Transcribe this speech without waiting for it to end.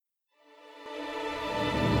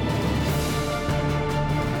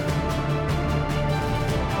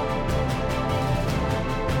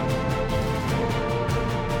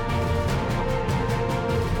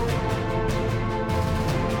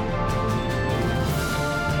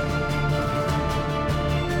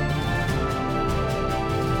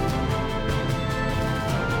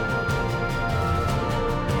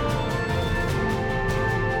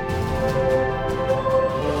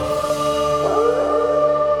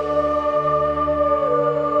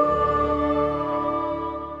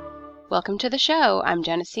welcome to the show. I'm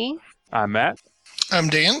Genesee. I'm Matt. I'm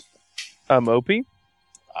Dan. I'm Opie.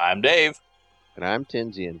 I'm Dave. And I'm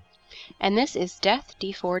Tinsian. And this is Death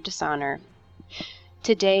D4 Dishonor.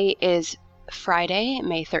 Today is Friday,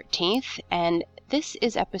 May 13th, and this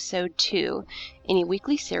is episode 2 in a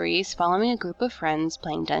weekly series following a group of friends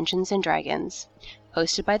playing Dungeons & Dragons,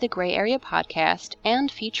 hosted by the Gray Area Podcast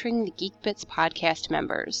and featuring the Geek Bits podcast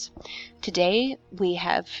members. Today, we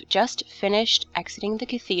have just finished exiting the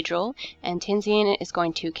cathedral, and Tinsian is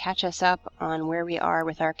going to catch us up on where we are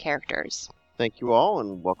with our characters. Thank you all,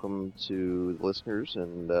 and welcome to the listeners,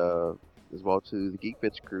 and as well to the Geek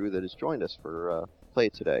Bits crew that has joined us for play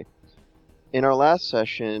today. In our last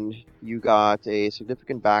session, you got a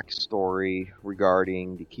significant backstory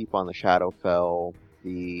regarding the Keep on the Shadowfell,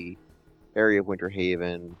 the area of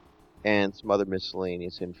Winterhaven, and some other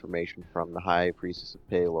miscellaneous information from the High Priestess of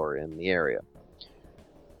Pelor in the area.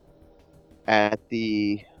 At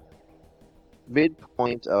the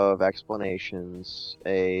midpoint of explanations,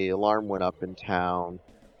 an alarm went up in town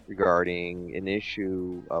regarding an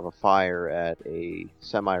issue of a fire at a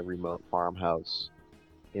semi-remote farmhouse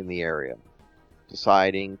in the area.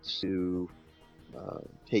 Deciding to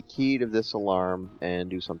take heed of this alarm and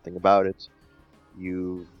do something about it,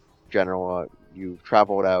 you've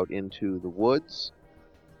traveled out into the woods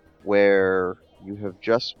where you have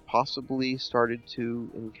just possibly started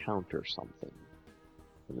to encounter something.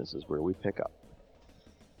 And this is where we pick up.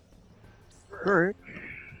 Kurt,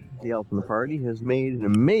 the elf in the party, has made an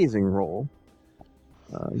amazing roll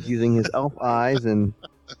using his elf eyes and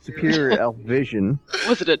superior elf vision.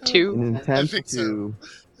 Was it a 2? In an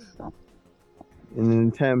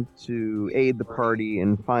attempt to aid the party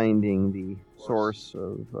in finding the source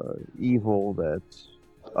of evil that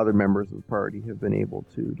other members of the party have been able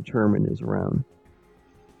to determine is around.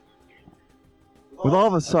 With all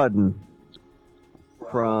of a sudden,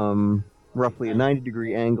 from roughly a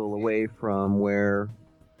 90-degree angle away from where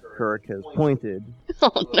Kirk has pointed,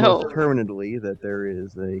 most determinedly that there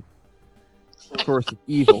is a source of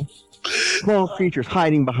evil, small creatures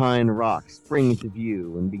hiding behind rocks spring into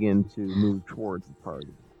view and begin to move towards the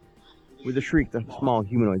party. With a shriek, the small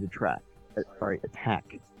humanoids attack.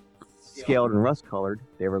 Scaled and rust-colored,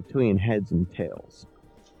 they have reptilian heads and tails.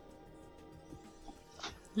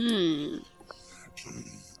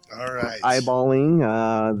 All right. Eyeballing,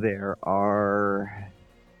 there are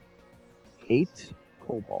 8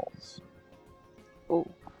 kobolds. Oh.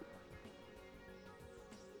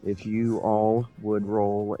 If you all would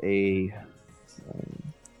roll and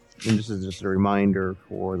this is just a reminder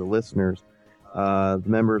for the listeners, the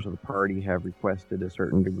members of the party have requested a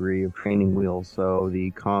certain degree of training wheels, so the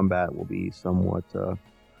combat will be somewhat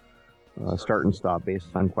start and stop based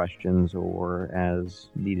on questions or as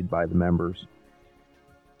needed by the members.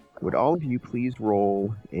 Would all of you please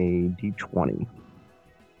roll a d20?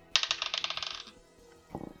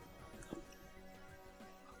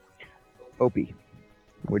 Opie,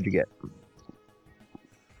 what'd you get?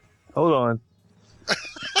 Hold on.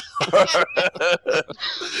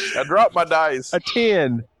 I dropped my dice. A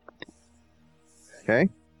 10. Okay.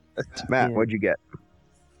 Matt, what'd you get?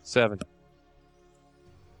 7.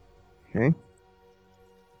 Okay.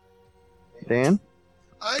 Dan?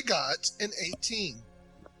 I got an 18.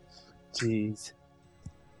 Jeez.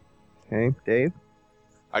 Okay. Dave?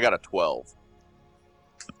 I got a 12.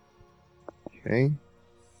 Okay.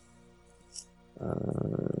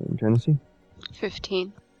 Genesee?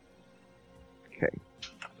 15. Okay.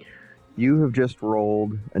 You have just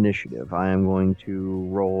rolled initiative. I am going to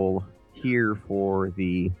roll here for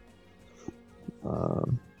the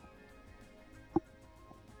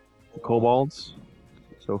kobolds.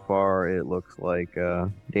 So far, it looks like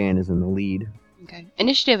Dan is in the lead. Okay.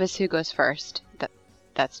 Initiative is who goes first.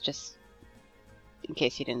 That's just in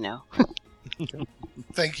case you didn't know.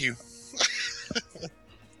 Thank you.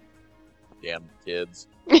 Damn kids.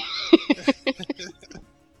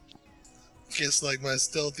 Just like my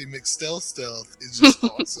stealthy McStealth is just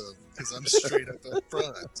awesome because I'm straight up in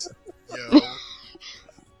front. Yo.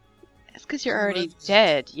 That's because you're already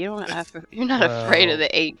dead. You're not afraid of the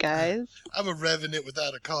 8 guys. I'm a revenant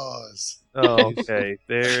without a cause. Oh, okay.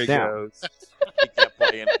 There he goes. He can't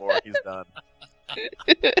play anymore. He's done.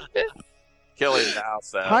 Kill him now,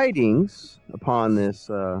 Sam. Tidings upon this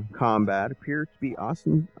combat appear to be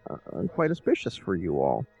awesome, quite auspicious for you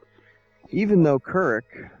all. Even though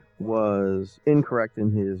Kirk was incorrect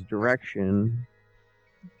in his direction,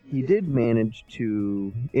 he did manage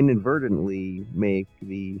to inadvertently make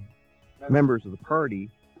the members of the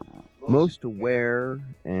party most aware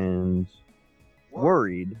and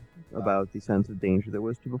worried about the sense of danger that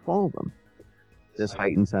was to befall them. This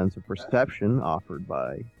heightened sense of perception offered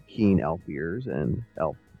by keen elf ears and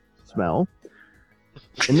elf smell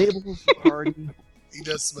enables the party He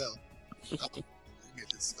does smell. Oh, you get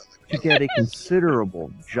to smell to get a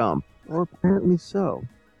considerable jump, or apparently so,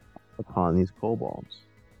 upon these kobolds.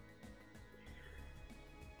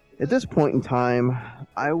 At this point in time,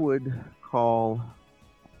 I would call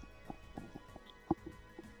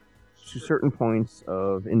to certain points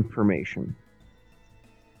of information.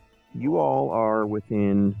 You all are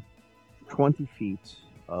within 20 feet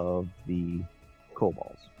of the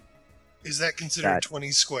kobolds. Is that considered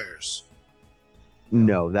 20 squares?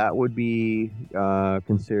 No, that would be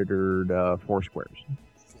considered 4 squares.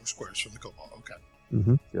 4 squares from the cobalt. Okay.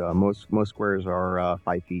 Most squares are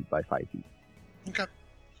 5 feet by 5 feet. Okay.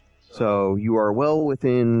 So you are well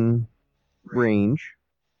within range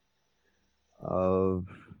of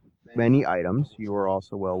many items. You are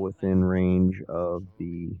also well within range of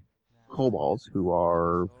the kobolds, who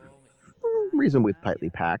are reasonably tightly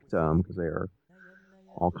packed because they are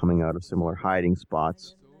all coming out of similar hiding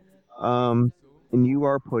spots. And you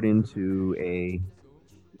are put into a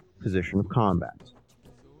position of combat.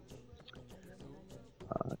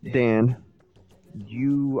 Dan,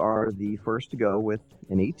 you are the first to go with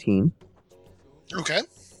an 18. Okay.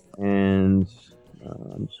 And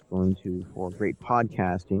I'm just going to, for great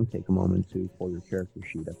podcasting, take a moment to pull your character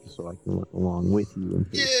sheet up so I can work along with you. In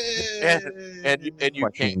case Yay! And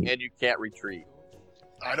you can't retreat.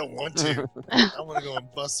 I don't want to. I want to go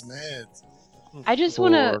and bust some heads. I just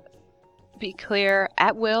want to be clear.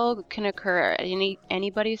 At will can occur at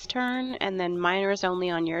anybody's turn, and then minor is only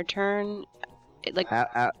on your turn.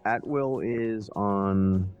 At will is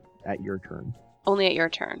on at your turn. Only at your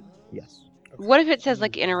turn. Yes. Okay. What if it says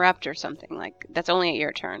like interrupt or something? Like that's only at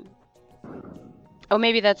your turn. Oh,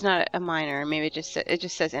 maybe that's not a minor. Maybe it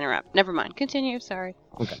just says interrupt. Never mind. Continue. Sorry.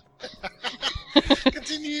 Okay.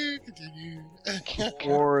 Continue.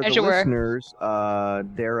 For the As you were. listeners,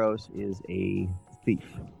 Daros is a thief.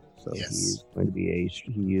 So Yes. he's going to be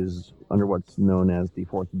he is under what's known as the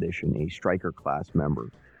 4th edition, a striker class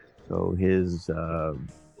member. So his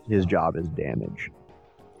job is damage.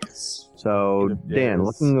 Yes. So Dan, Yes.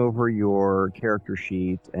 looking over your character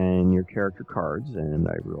sheet and your character cards, and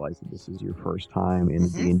I realize that this is your first time in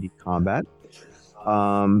D&D combat.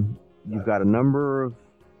 You've got a number of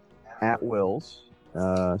at-wills,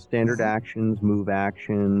 standard actions, move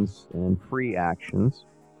actions, and free actions.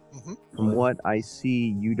 From what I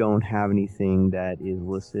see, you don't have anything that is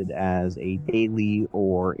listed as a daily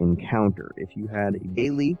or encounter. If you had a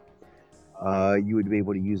daily, you would be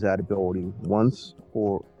able to use that ability once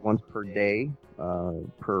per day,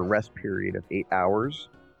 per rest period of 8 hours.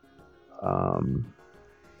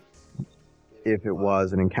 If it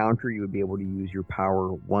was an encounter, you would be able to use your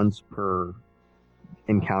power once per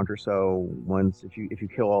encounter. So once, if you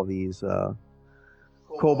kill all these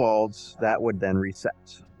kobolds, that would then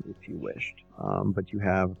reset if you wished. But you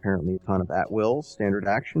have apparently a ton of at-wills, standard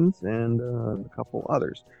actions, and a couple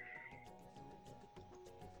others.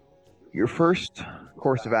 Your first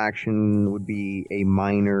course of action would be a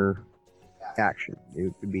minor action.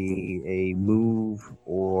 It could be a move,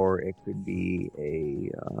 or it could be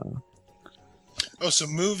a... So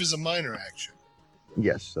move is a minor action.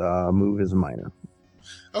 Yes, move is a minor.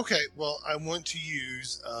 Okay, well, I want to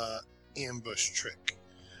use ambush trick,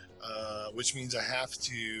 which means I have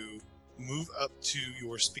to move up to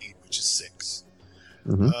your speed, which is 6.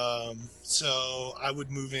 So I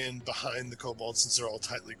would move in behind the kobolds since they're all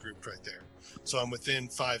tightly grouped right there. So I'm within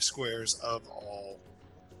 5 squares of all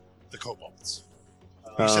the kobolds.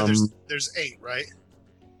 You said there's 8, right?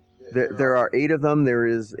 There are 8 of them. There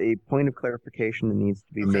is a point of clarification that needs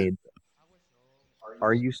to be made.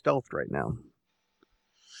 Are you stealthed right now?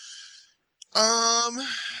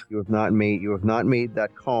 You have not made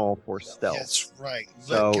that call for stealth. That's right.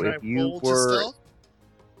 So Can if I you roll to were stealth?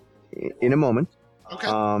 in a moment, Okay.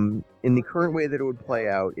 in the current way that it would play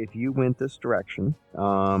out, if you went this direction,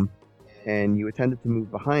 and you attempted to move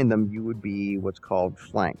behind them, you would be what's called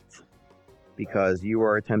flanked, because you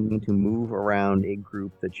are attempting to move around a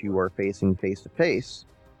group that you are facing face to face,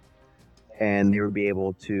 and they would be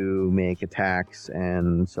able to make attacks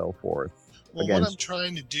and so forth. Well, what I'm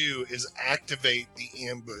trying to do is activate the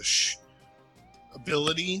ambush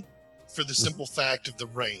ability for the simple fact of the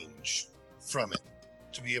range from it,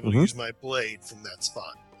 to be able to use my blade from that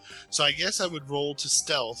spot. So I guess I would roll to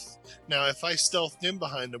stealth. Now, if I stealthed in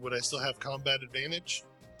behind them, would I still have combat advantage?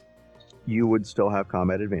 You would still have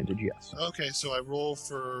combat advantage, yes. Okay, so I roll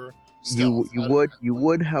for stealth. You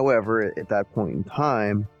would, however, at that point in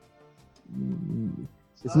time,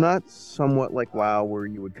 it's not somewhat like WoW where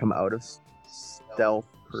you would come out of stealth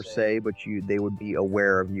per se, but they would be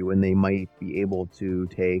aware of you, and they might be able to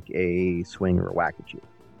take a swing or a whack at you.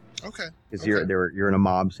 Okay. Because Okay. you're in a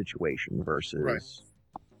mob situation versus Right.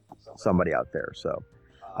 somebody out there. So,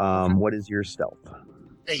 what is your stealth?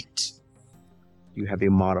 8. Do you have a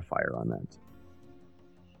modifier on that?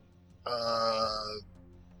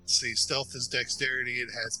 Let's see, stealth is dexterity. It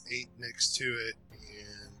has 8 next to it.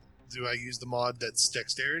 And do I use the mod that's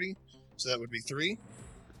dexterity? So that would be 3.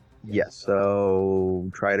 Yes. So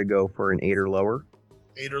try to go for an 8 or lower.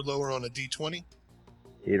 8 or lower on a d20.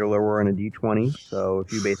 8 or lower on a d20. So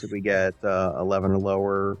if you basically get 11 or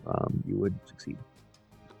lower, you would succeed.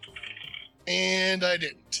 And I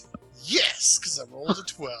didn't. Yes, because I rolled a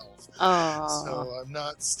 12. Oh. So I'm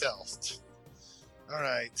not stealthed. All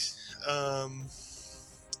right.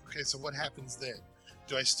 Okay, so what happens then?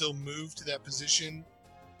 Do I still move to that position?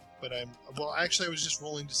 But actually, I was just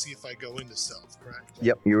rolling to see if I go into stealth, correct?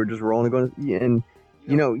 Yep, you were just rolling to go, and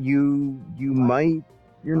you know you might.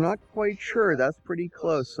 You're not quite sure. That's pretty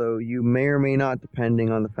close. So you may or may not,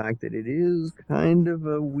 depending on the fact that it is kind of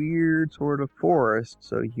a weird sort of forest.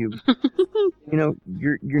 So you're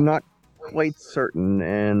not quite certain,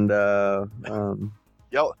 and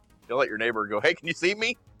Yell at your neighbor and go, "Hey, can you see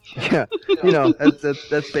me?" yeah,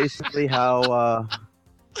 that's basically how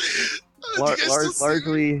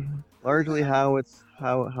largely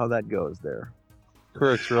how that goes there.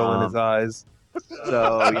 Kurt's rolling his eyes.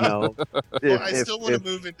 So Well, I still want to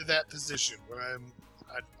move into that position where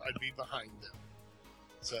I'd be behind them.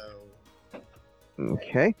 So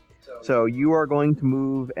Okay. So you are going to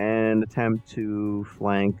move and attempt to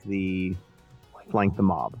flank the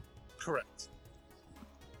mob. correct.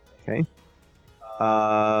 Okay.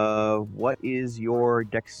 What is your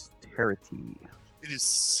dexterity? It is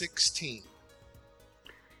 16.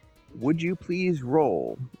 Would you please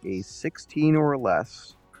roll a 16 or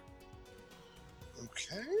less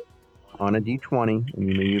Okay. on a d20, and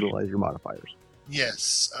you may utilize your modifiers.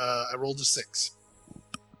 Yes, I rolled a 6.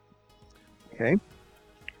 Okay.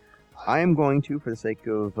 I am going to, for the sake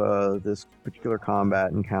of this particular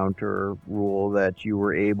combat encounter, rule that you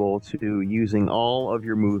were able to, using all of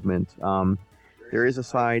your movement. There is a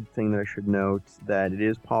side thing that I should note, that it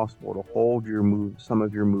is possible to hold some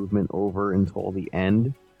of your movement over until the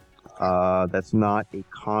end. That's not a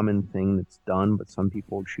common thing that's done, but some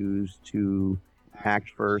people choose to act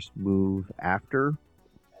first, move after.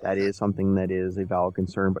 That is something that is a valid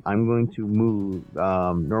concern, but I'm going to move.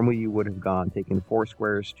 Normally you would have taken 4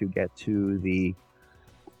 squares to get to the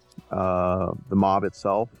mob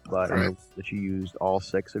itself, but I know that you used all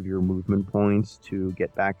 6 of your movement points to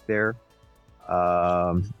get back there. You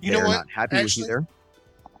know They're what? not happy with you there.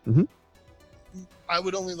 I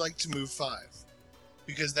would only like to move 5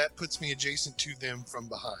 because that puts me adjacent to them from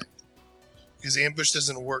behind. Because ambush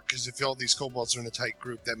doesn't work, because if all these kobolds are in a tight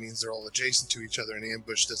group, that means they're all adjacent to each other, and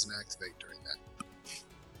ambush doesn't activate during that.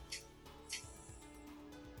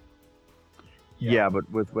 Yeah, but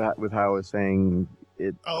with how I was saying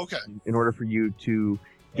it, Oh, okay. in order for you to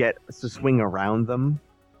get to swing around them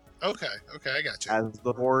Okay, I got you. as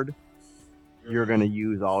the horde, you're going to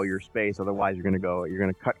use all your space. Otherwise, you're going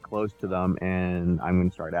to cut close to them, and I'm going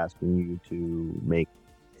to start asking you to make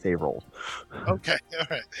save rolls. Okay, all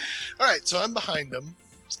right. So I'm behind them.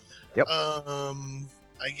 Yep.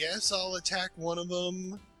 I guess I'll attack one of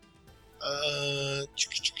them.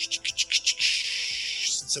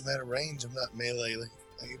 Since I'm at a range, I'm not melee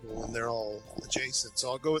able, and they're all adjacent. So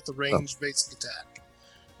I'll go with the ranged basic attack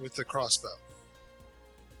with the crossbow.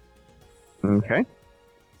 Okay.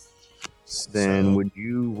 Then So- would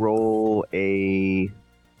you roll a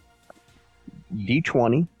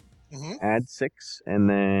d20, Mhm. add 6, and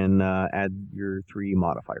then add your 3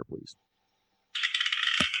 modifier, please?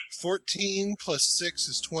 14 plus 6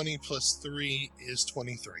 is 20 plus 3 is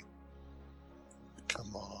 23.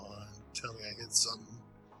 Come on, tell me I hit something.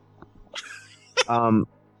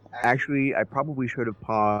 Actually, I probably should have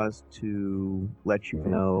paused to let you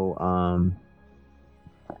know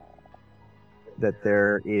that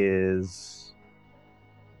there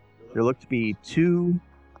look to be 2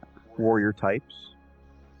 warrior types.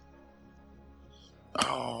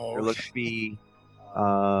 Oh, There looks to be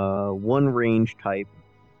 1 range type,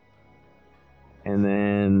 and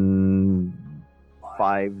then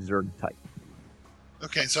 5 Zerg type.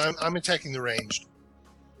 okay. So I'm attacking the ranged.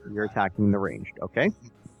 You're attacking the ranged, okay?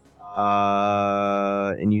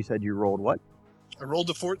 And you said you rolled what? I rolled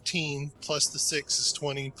a 14 plus the 6 is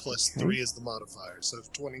 20 plus Okay. 3 is the modifier, so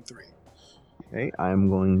 23. Okay, I'm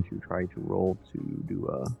going to try to roll to do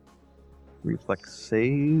a reflex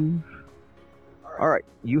save. Alright,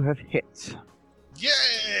 you have hit. Yay!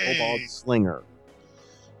 Kobold Slinger.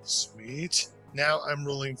 Sweet. Now I'm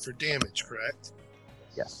rolling for damage, correct?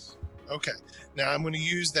 Yes. Okay. Now I'm going to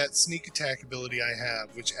use that sneak attack ability I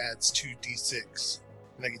have, which adds 2d6,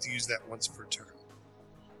 and I get to use that once per turn.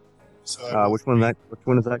 So Which one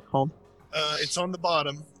is that called? it's on the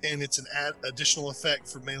bottom, and it's an additional effect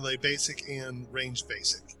for melee basic and range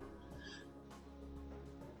basic.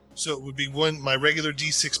 So it would be my regular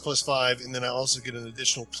d6 plus 5, and then I also get an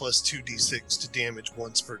additional plus 2d6 to damage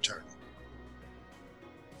once per turn.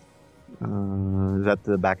 Is that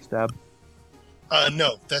the backstab?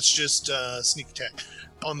 No, that's just sneak attack.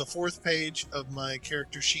 On the 4th page of my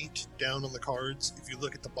character sheet, down on the cards, if you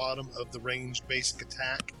look at the bottom of the ranged basic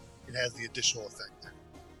attack, it has the additional effect.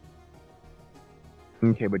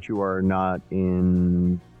 Okay, but you are not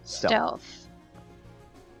in Stealth.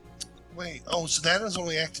 Wait, so that is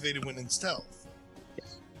only activated when in stealth.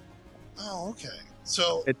 Yes. Oh, okay.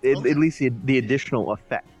 So okay. At least the additional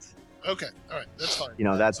effect. Okay, all right, that's fine.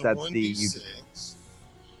 That's so the 1d6.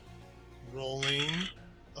 Rolling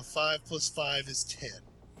a 5 plus 5 is 10.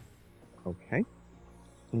 Okay.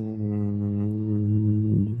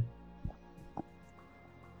 And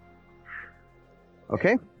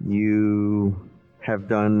okay, you have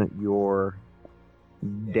done your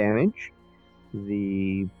damage.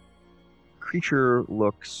 The creature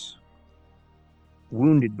looks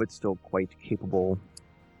wounded, but still quite capable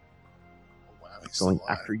Wow, he's going still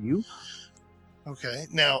alive. after you. Okay,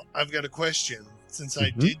 now I've got a question. Since I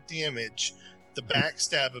did damage, the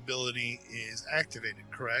backstab ability is activated,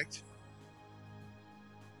 correct?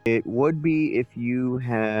 It would be if you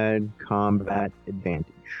had combat advantage.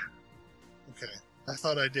 Okay, I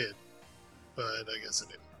thought I did, but I guess I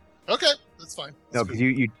didn't. Okay, that's fine. No, That's because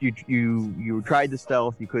good. you tried the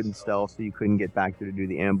stealth, you couldn't stealth, so you couldn't get back to do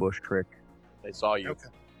the ambush trick They saw you. Okay.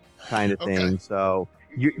 kind of thing. Okay. So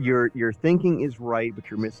your thinking is right, but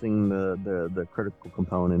you're missing the critical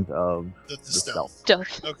component of The the stealth.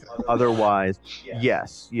 Stealth. Okay. Otherwise,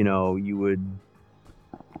 yes, you would,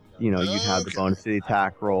 you'd have the Okay. bonus to the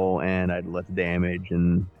attack roll, and I'd let the damage,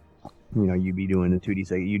 and you'd be doing the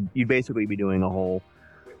 2d6. You'd basically be doing a whole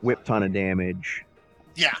whip ton of damage.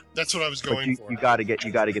 Yeah, that's what I was But going for. you got to get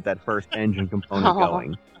that first engine component Oh.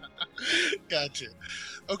 going. Gotcha.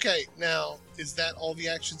 Okay, now is that all the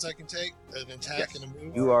actions I can take? An attack Yes. and a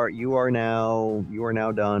move? You are now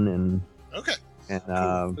done, and Okay.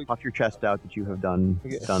 puff your chest out that you have done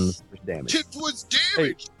Okay. the first damage. Tip was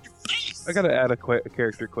damage. Your face. I gotta add a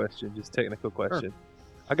character question, just technical question.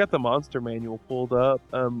 I got the monster manual pulled up.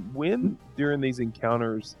 When during these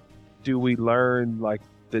encounters do we learn like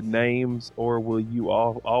the names, or will you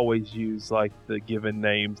always use like the given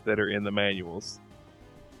names that are in the manuals?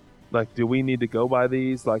 Like, do we need to go by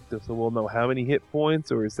these, like, so we'll know how many hit points,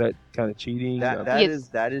 or is that kind of cheating? That Yes.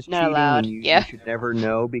 is Not cheating, allowed, and you yeah. should never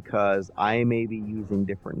know, because I may be using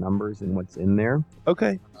different numbers in what's in there,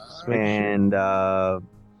 Okay. and Yeah,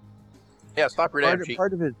 stop your damn cheat.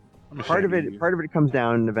 part of it comes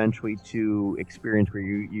down eventually to experience, where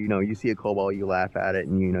you see a kobold, you laugh at it,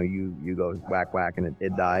 and you go whack whack, and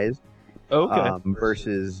it dies. Okay.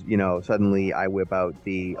 Versus suddenly I whip out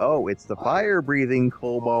it's the fire breathing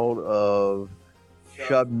kobold of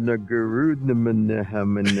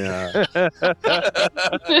Shubnagarudnamanhamana.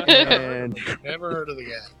 And Never heard of the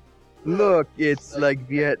guy. look, it's like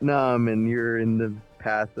Vietnam, and you're in the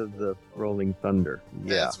path of the rolling thunder.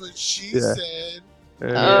 Yeah. That's what she Yeah. said. Oh.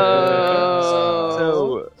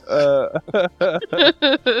 Put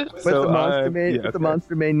So the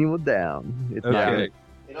monster manual down. It's not. Okay.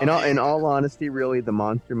 In all honesty, really, the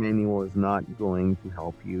monster manual is not going to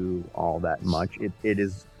help you all that much. It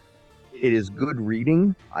is good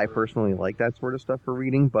reading. I personally like that sort of stuff for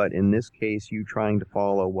reading, but in this case, you trying to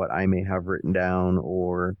follow what I may have written down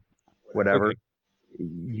or whatever, Okay.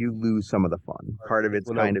 you lose some of the fun. Part of it's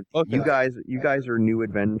Well, no. kind of Okay. you guys are new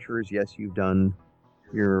adventurers. Yes, you've done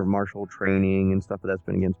your martial training and stuff that's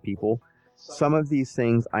been against people. Some of these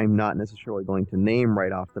things I'm not necessarily going to name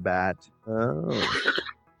right off the bat, Oh.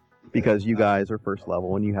 because you guys are first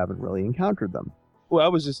level and you haven't really encountered them. Well, I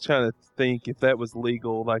was just trying to think if that was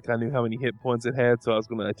legal. Like, I knew how many hit points it had, so I was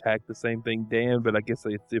going to attack the same thing Dan. But I guess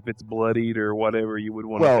if it's bloodied or whatever, you would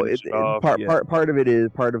want to finish it off. Yeah. Part of it is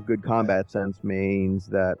part of good combat sense means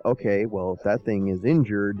that, okay, well, if that thing is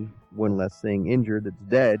injured, one less thing injured that's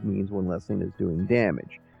dead means one less thing that's doing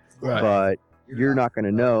damage. Right. But you're not going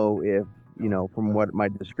to know if, from what my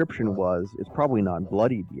description was, it's probably not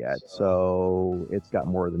bloodied yet, so it's got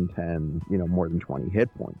more than 10, more than 20 hit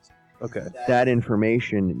points. Okay. That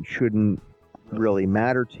information shouldn't really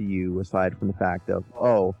matter to you, aside from the fact of,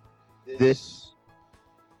 this,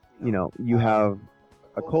 you have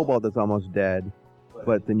a kobold that's almost dead,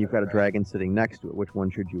 but then you've got a dragon sitting next to it. Which one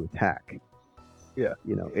should you attack? Yeah.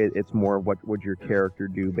 It's more what would your character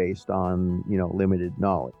do based on, limited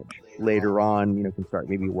knowledge. Later on, can start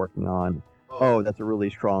maybe working on, oh, that's a really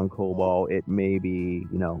strong kobold. It may be,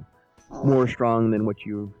 more strong than what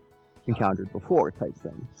you've encountered before type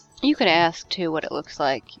thing. You could ask, too, what it looks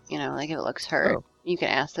like. Like if it looks hurt. Oh. You can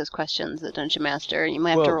ask those questions the Dungeon Master. You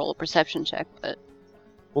might have to roll a perception check, but...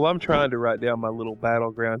 Well, I'm trying to write down my little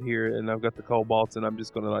battleground here, and I've got the kobolds, and I'm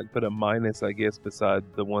just going to put a minus, I guess, beside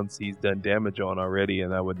the ones he's done damage on already,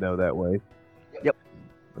 and I would know that way. Yep.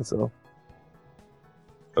 That's all.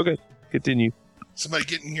 Okay, continue. Somebody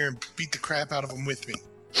get in here and beat the crap out of him with me.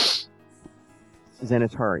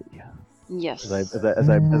 Xanatari. Yes. As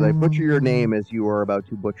I butcher your name as you are about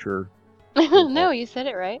to butcher... No, you said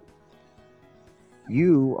it right.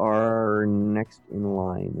 You are next in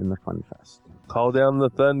line in the Fun Fest. Call down the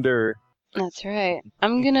thunder. That's right.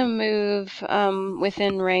 I'm gonna move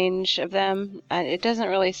within range of them. It doesn't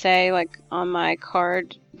really say on my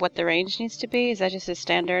card what the range needs to be. Is that just a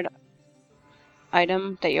standard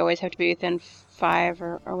item that you always have to be within 5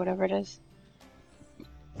 or whatever it is?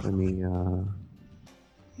 Let me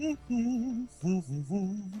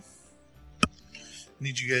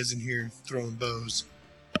Need you guys in here throwing bows.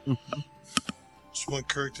 Just want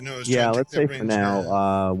Kirk to know. Let's say for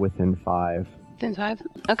now, within 5. Within 5?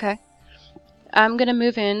 Okay. I'm gonna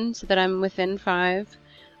move in so that I'm within 5.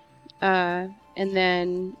 And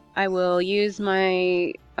then I will use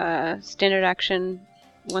my standard action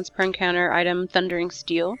once per encounter item, Thundering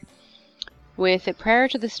Steel. With a prayer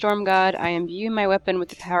to the Storm God, I imbue my weapon with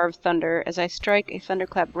the power of thunder. As I strike, a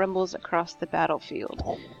thunderclap rumbles across the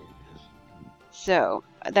battlefield. So,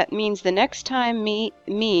 that means the next time me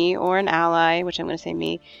or an ally, which I'm going to say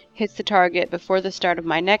me, hits the target before the start of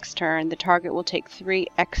my next turn, the target will take 3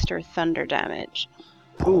 extra thunder damage.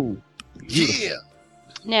 Ooh. Yeah!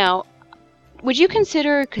 Now, would you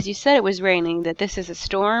consider, because you said it was raining, that this is a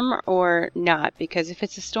storm or not? Because if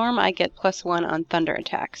it's a storm, I get +1 on thunder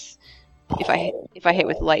attacks. If I hit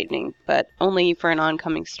with lightning, but only for an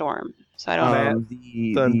oncoming storm. So I don't know.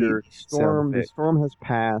 The storm has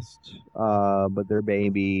passed, but there may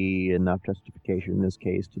be enough justification in this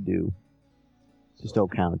case to still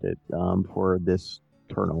count it for this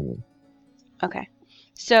turn only. Okay.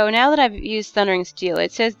 So now that I've used Thundering Steel,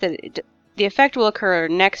 it says that the effect will occur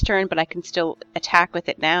next turn, but I can still attack with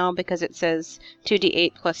it now because it says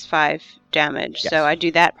 2d8 plus 5 damage. Yes. So I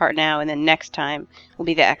do that part now, and then next time will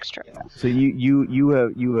be the extra. So you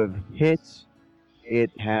have hit. It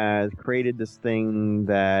has created this thing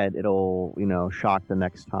that it'll shock the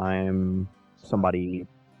next time somebody.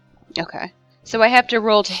 Okay. So I have to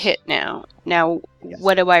roll to hit now. Now, yes.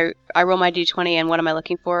 What do I roll my d20, and what am I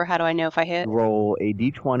looking for? How do I know if I hit? You roll a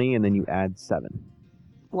d20 and then you add 7.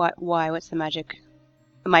 What? Why? What's the magic?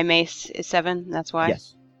 My mace is 7. That's why.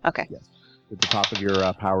 Yes. Okay. Yes. At the top of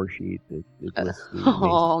your power sheet, it lists the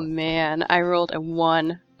oh man, I rolled a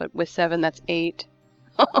 1, but with 7, that's 8.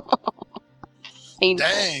 Painful.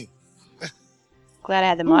 Dang. Glad I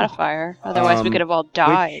had the modifier. Otherwise, we could have all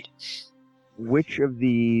died. Which of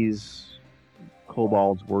these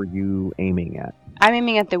kobolds were you aiming at? I'm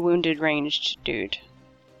aiming at the wounded ranged dude.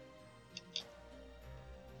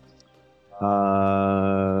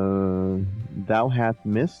 Thou hath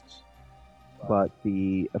missed, but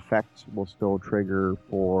the effect will still trigger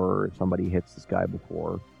for if somebody hits this guy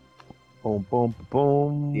before. Boom, boom,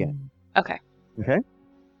 boom. Yeah. Okay. Okay.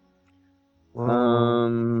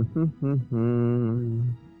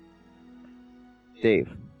 Dave.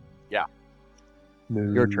 Yeah.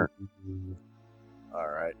 Your turn. All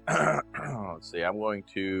right. Let's see. I'm going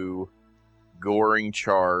to Goring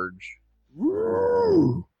Charge.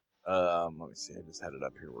 Woo! Let me see. I just had it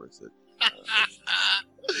up here. Where is it?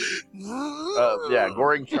 Yeah,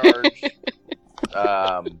 Goring Charge.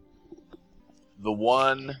 The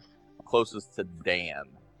one closest to Dan.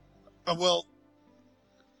 Well,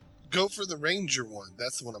 go for the ranger one.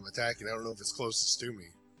 That's the one I'm attacking. I don't know if it's closest to me.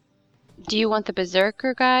 Do you want the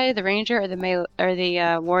berserker guy, the ranger, or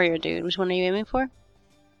the warrior dude? Which one are you aiming for?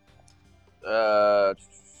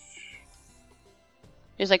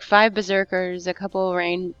 There's 5 berserkers, a couple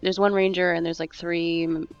there's 1 ranger, and there's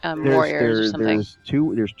 3 warriors or something.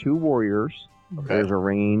 There's 2 warriors. Okay. There's a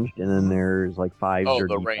ranged, and then there's 5. Oh,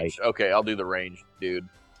 the ranged. Okay, I'll do the ranged, dude.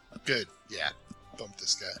 Good. Yeah. Bump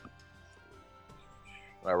this guy.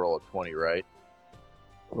 I roll a 20, right?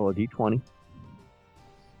 Roll a d20.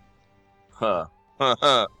 Huh.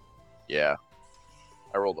 Yeah.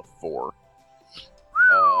 I rolled a 4.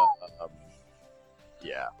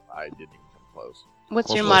 Yeah, I didn't even come close.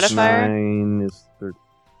 What's your modifier? 9 is 13.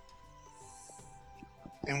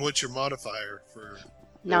 And what's your modifier for...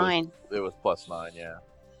 9. It was +9, yeah.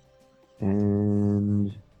 And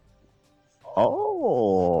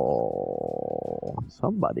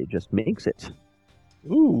somebody just makes it.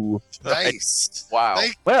 Ooh. Nice. Wow.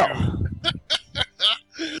 Well,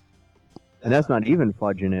 and that's not even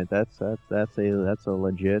fudging it. That's a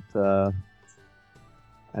legit.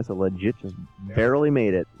 That's a legit. Just barely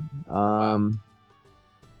made it. Then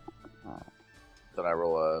I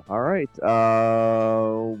roll a. All right.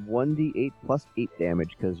 1d8 plus 8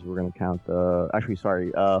 damage because we're gonna count the. Actually,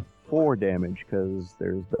 sorry. 4 damage because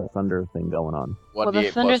there's the thunder thing going on.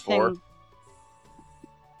 1d8 thunder plus 4. thing.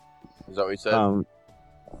 Is that what you said?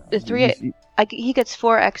 The 3. He gets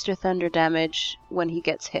 4 extra thunder damage when he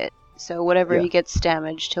gets hit. So whatever Yeah. he gets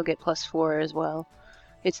damaged, he'll get plus 4 as well.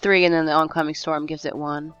 It's 3, and then the oncoming storm gives it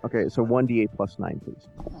 1. Okay, so 1d8 plus 9, please.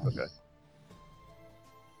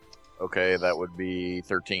 Okay, that would be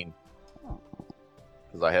 13.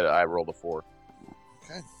 Because I rolled a 4.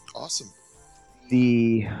 Okay, awesome.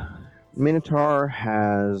 The Minotaur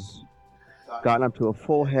has gotten up to a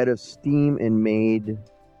full head of steam and made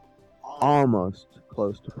almost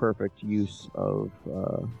close to perfect use of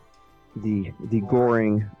the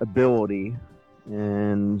goring ability,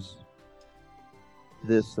 and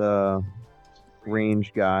this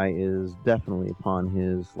range guy is definitely upon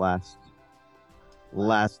his last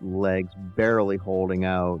legs, barely holding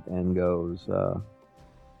out, and goes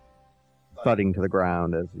thudding to the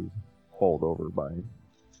ground as he's pulled over by.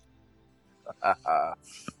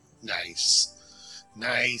 Nice.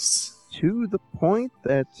 Nice. To the point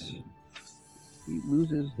that he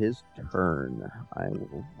loses his turn. I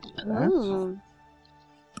will do that.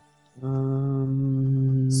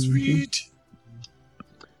 Ooh. Sweet.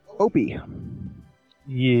 Opie.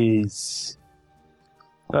 Yes.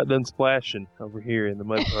 Not done splashing over here in the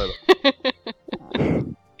mud puddle.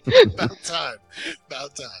 About time.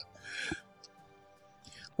 About time.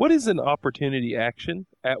 What is an opportunity action?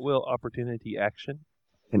 At-will opportunity action?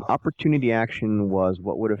 An opportunity action was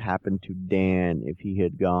what would have happened to Dan if he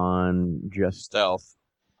had gone just Stealth.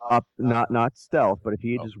 up, not stealth, but if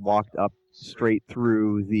he had just walked up straight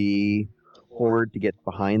through the horde to get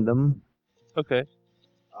behind them. Okay.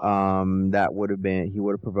 That would have been, he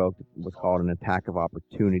would have provoked what's called an attack of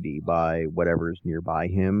opportunity by whatever's nearby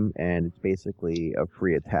him, and it's basically a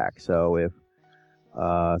free attack. So if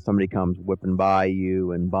somebody comes whipping by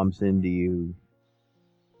you and bumps into you,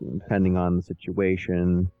 depending on the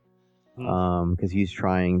situation, because he's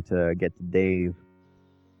trying to get to Dave,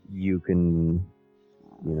 you can,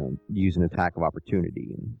 use an attack of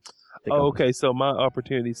opportunity. And Okay. So my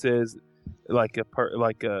opportunity says,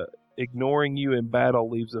 ignoring you in battle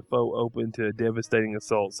leaves a foe open to a devastating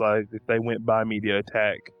assault. So if they went by me to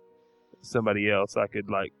attack somebody else, I could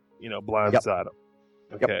blindside them.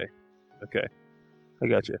 Okay. Okay. I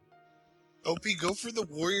got you. OP, go for the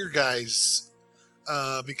warrior guys,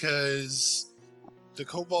 because the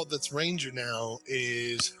kobold that's ranger now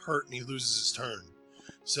is hurt and he loses his turn.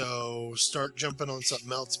 So start jumping on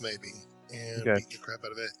something else maybe and beat the crap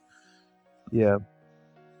out of it. Yeah.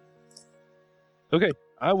 Okay.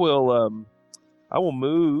 I will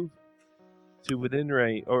move to within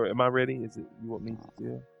range. Or am I ready? Is it you want me to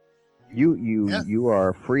do it? You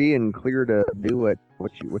are free and clear to do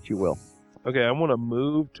what you will. Okay, I want to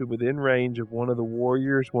move to within range of one of the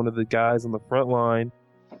warriors, one of the guys on the front line.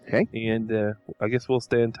 Okay. And I guess we'll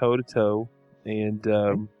stand toe to toe, and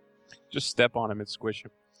just step on him and squish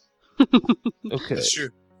him. Okay. That's true.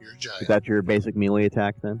 You're a giant. Is that your basic melee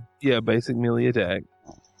attack then? Yeah, basic melee attack.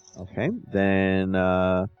 Okay, then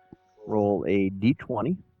roll a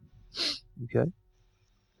d20. Okay.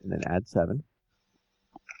 And then add 7.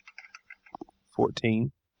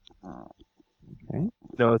 14. Okay.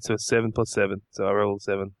 No, it's a 7 plus 7, so I rolled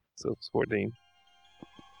 7, so it's 14.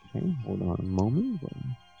 Okay, hold on a moment.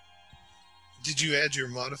 Did you add your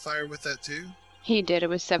modifier with that too? He did. It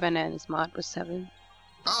was 7, and his mod was 7.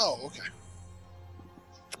 Oh, okay.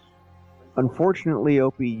 Unfortunately,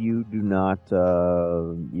 Opie, you do not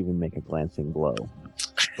even make a glancing blow.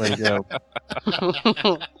 Way to go.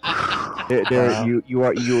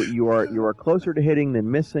 You are closer to hitting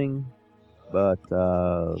than missing, but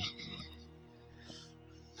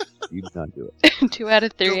you do not do it. 2 out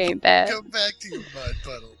of 3 ain't bad. Go back to your mud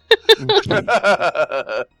puddle.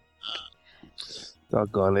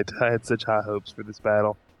 Doggone it. I had such high hopes for this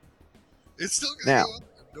battle. It's still going Now. to go up.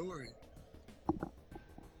 Don't worry.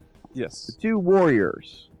 Yes. The 2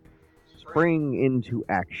 warriors spring into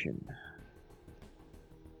action.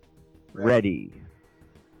 Ready.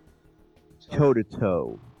 Toe to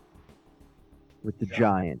toe. With the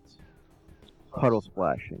giant. Puddle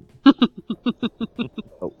splashing.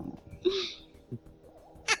 Oh.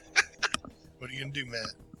 What are you going to do,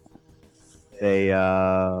 Matt? They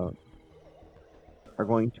are are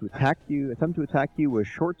going to attempt to attack you with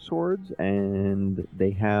short swords, and they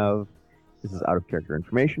have, this is out of character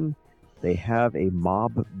information, they have a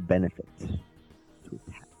mob benefit to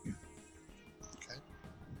attack.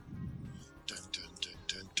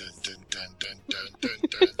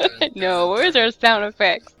 No, where's our sound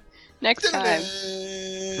effects? Next time.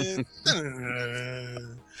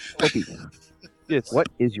 Opie, Yes. what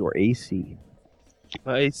is your AC?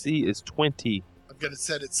 My AC is 20. I've got it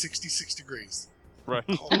set at 66 degrees. Right.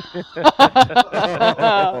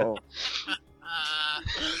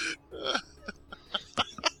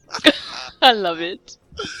 I love it.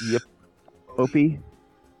 Yep. Opie,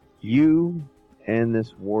 you and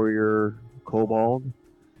this warrior kobold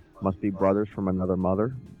must be brothers from another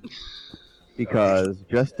mother. Because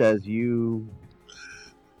just as you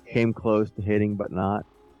came close to hitting but not,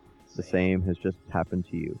 the same has just happened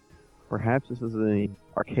to you. Perhaps this is an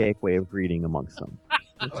archaic way of greeting amongst them.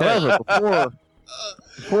 However,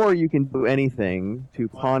 before you can do anything to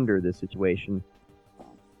ponder this situation,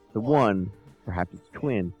 the one, perhaps its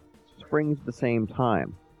twin, springs at the same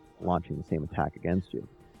time, launching the same attack against you.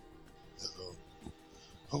 Uh-oh.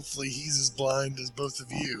 Hopefully he's as blind as both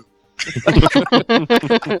of you.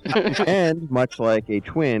 And much like a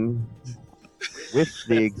twin, with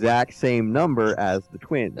the exact same number as the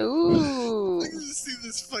twin. Ooh. I can just see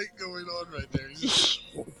this fight going on right there.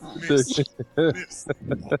 Miss, miss,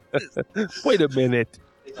 miss. Wait a minute.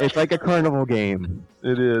 It's like a carnival game,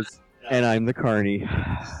 It is. and I'm the carny.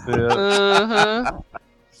 Yeah. Uh-huh.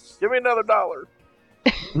 Give me another $1.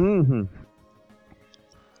 Mm-hmm.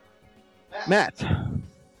 Matt,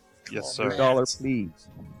 Yes, Come on, sir. dollar, please.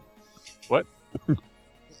 What?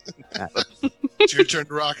 Matt. It's your turn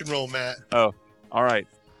to rock and roll, Matt. All right.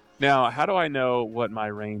 Now, how do I know what my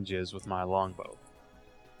range is with my longbow?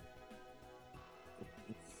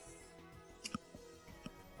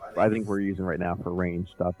 I think we're using right now for range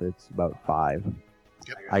stuff. It's about 5.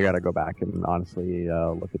 Yep. I gotta go back and honestly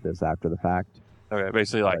look at this after the fact. Okay,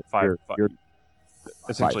 basically like But you're-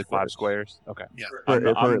 essentially 5 squares. squares. Okay. Yeah.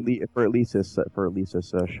 For at least this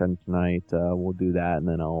session tonight, we'll do that, and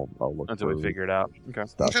then I'll look Until we for figure it out. Okay.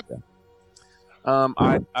 stuff. Okay.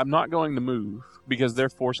 Yeah. I'm not going to move because they're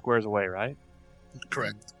 4 squares away, right?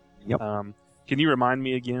 Correct. Yep. Can you remind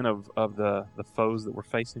me again of the foes that we're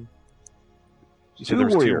facing? You said Two there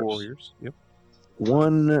was warriors. 2 warriors. Yep.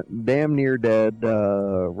 One damn near dead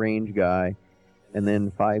range guy, and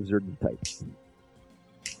then 5 Zerg types.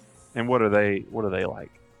 And what are they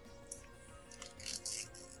like?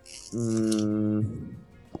 Mm.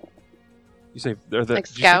 You say they're the Like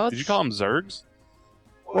did you say- scouts? Did you call them Zergs?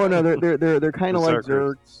 Oh no, they're kind of like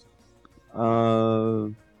Berserkers.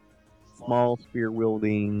 Zergs. Small spear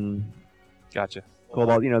wielding Gotcha.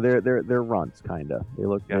 cobalt. You know, they're runts kind of. They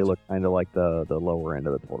look Gotcha. kind of like the lower end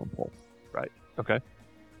of the totem pole. Okay.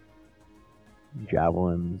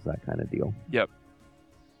 Javelins, that kind of deal.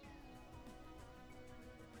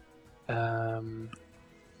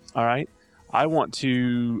 All right. I want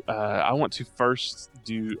to first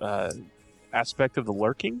do aspect of the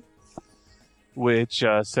lurking, which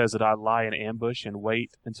says that I lie in ambush and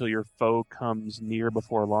wait until your foe comes near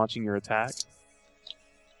before launching your attack.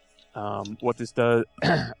 What this does,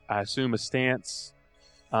 I assume a stance.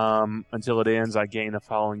 Until it ends, I gain the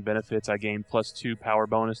following benefits. I gain +2 power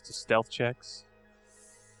bonus to stealth checks,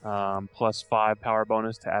 +5 power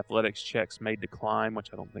bonus to athletics checks made to climb, which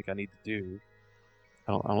I don't think I need to do.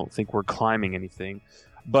 I don't think we're climbing anything.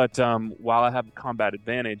 But while I have combat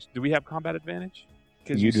advantage, do we have combat advantage?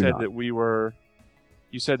 Because You you do said not. that we were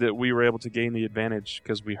able to gain the advantage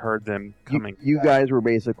because we heard them coming. You guys were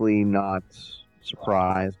basically not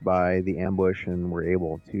surprised by the ambush and were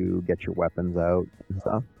able to get your weapons out and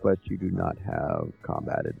stuff, but you do not have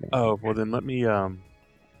combat advantage. Oh well, then let me. Can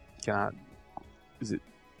I? Is it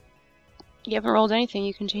You haven't rolled anything.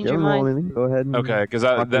 You can change You your haven't rolled mind. anything? Go ahead and okay? Because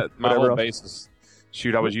Talk that my whatever whole else. basis.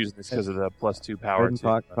 Shoot, I was using this because of the +2 go power. ahead and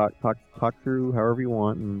talk through however you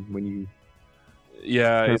want, and when you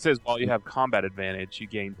Yeah, it says while you have combat advantage, you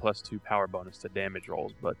gain +2 power bonus to damage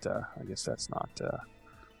rolls, but I guess that's not.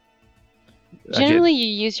 Generally, you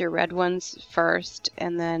use your red ones first,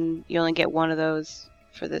 and then you only get one of those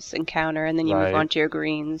for this encounter, and then you Right. move on to your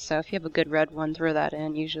greens. So if you have a good red one, throw that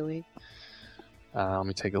in. Usually, Let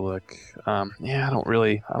me take a look. Yeah, I don't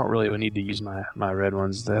really need to use my red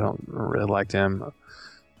ones. I don't really like them.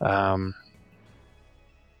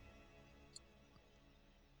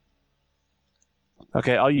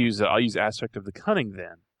 Okay, I'll use aspect of the cunning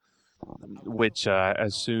then, which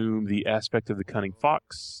assume the aspect of the cunning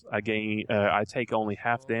fox. I take only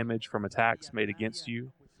half damage from attacks made against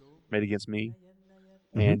me,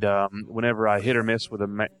 and whenever I hit or miss with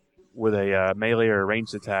a with a melee or a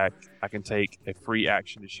ranged attack, I can take a free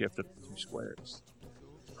action to shift up to 2 squares.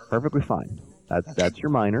 Perfectly fine. That's your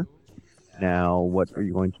minor. Now, what are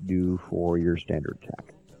you going to do for your standard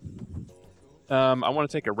attack? I want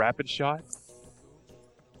to take a rapid shot.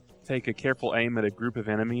 Take a careful aim at a group of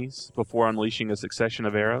enemies before unleashing a succession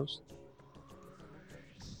of arrows.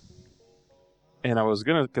 And I was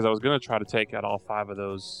gonna try to take out all 5 of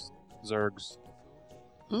those Zergs.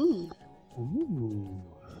 Ooh. Ooh.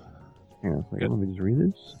 Hang on a second, let me just read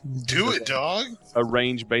this. Do it, dog. A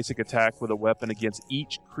ranged basic attack with a weapon against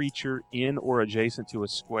each creature in or adjacent to a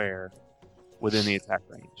square within the attack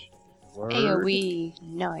range. Word. AoE.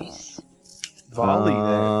 Nice. Volley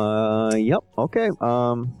that. Yep, okay.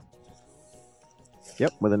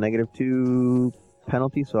 Yep, with a -2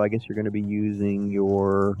 penalty, so I guess you're going to be using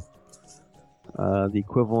your the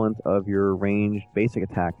equivalent of your ranged basic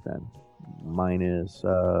attack then. Minus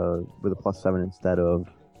with a +7 instead of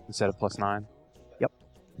 +9? Yep.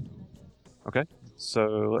 Okay,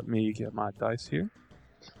 so let me get my dice here.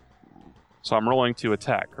 So I'm rolling to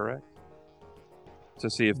attack, correct? To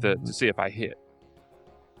see if I hit.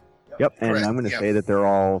 Yep, and Correct, I'm going to yeah. say that they're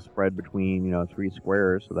all spread between 3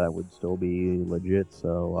 squares, so that would still be legit.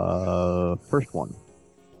 So first one.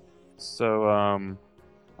 So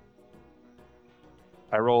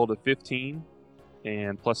I rolled a 15,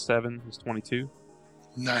 and +7 is 22.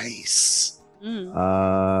 Nice. You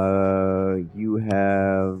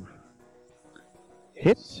have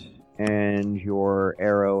hit, and your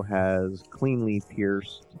arrow has cleanly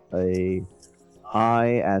pierced a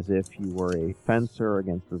eye as if you were a fencer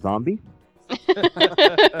against a zombie.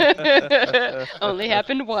 Only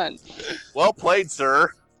happened once. Well played,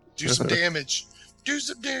 sir. Do some damage. Do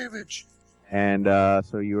some damage. And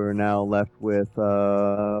so you are now left with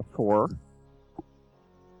 4.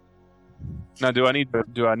 Now, do I need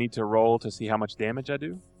to roll to see how much damage I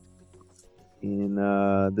do? In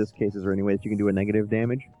this case, is there any way that you can do a negative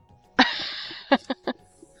damage?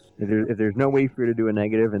 If there's no way for you to do a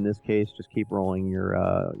negative, in this case, just keep rolling your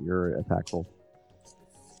attack roll.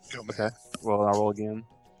 Go, man. Okay. Well, I'll roll again.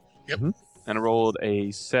 Yep. Mhm. And I rolled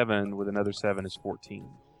a 7 with another 7 is 14.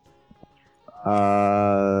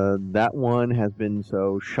 That one has been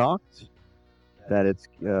so shocked that its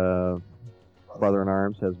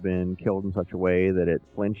brother-in-arms has been killed in such a way that it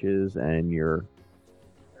flinches and your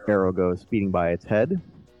arrow goes speeding by its head.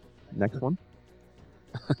 Next one.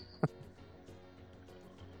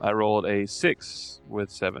 I rolled a 6 with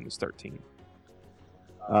 7 is 13.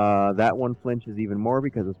 That one flinches even more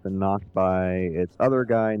because it's been knocked by its other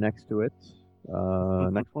guy next to it.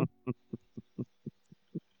 Next one.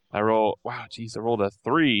 I rolled a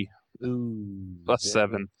 3. Ooh. Plus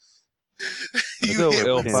 7. You go, hit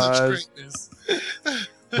with such L5s.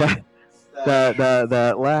 greatness.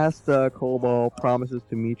 The last Cobalt promises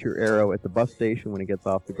to meet your arrow at the bus station when it gets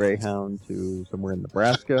off the Greyhound to somewhere in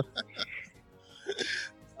Nebraska.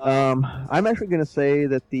 I'm actually going to say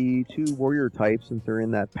that the 2 warrior types, since they're in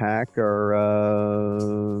that pack,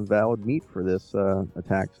 are valid meat for this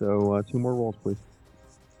attack. So 2 more rolls, please.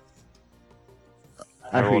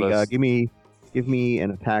 I rolled Actually, give me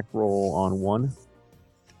an attack roll on 1.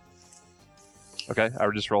 Okay, I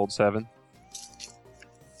just rolled 7.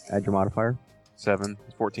 Add your modifier. 7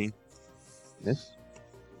 is 14. Miss.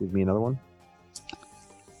 Give me another one.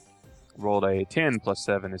 Rolled a 10 plus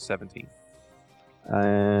 7 is 17.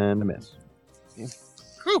 And a miss.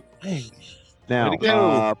 Whew. Now, Way to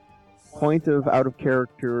go. point of out of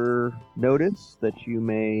character notice that you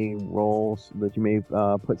may roll, that you may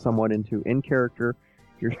put someone into in character.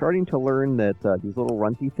 You're starting to learn that these little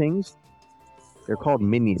runty things, they're called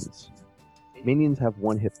minions. Minions have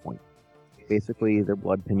 1 hit point. Basically, they're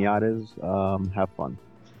blood pinatas. Have fun.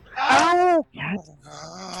 Ow!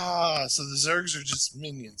 Ah, so the Zergs are just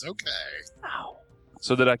minions. Okay.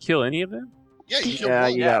 So did I kill any of them? Yeah, you killed Yeah,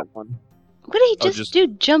 one. you got one. What did he Oh, just, just- do?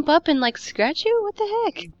 Jump up and scratch you? What the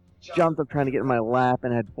heck? Jumped up trying to get in my lap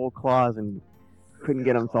and had full claws and couldn't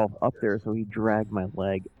get himself up there, so he dragged my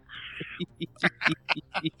leg. That's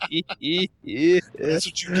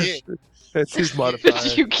what you get. That's his modifier.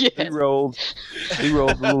 You He get. rolled a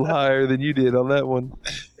little higher than you did on that one.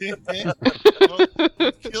 Well,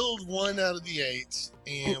 you killed 1 out of the 8,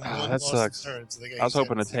 and Ah, 1 that lost sucks. its turn, so they got I was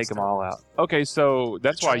hoping to take them all out. Okay, so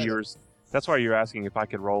that's why you're asking if I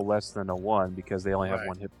could roll less than a 1 because they only have Right.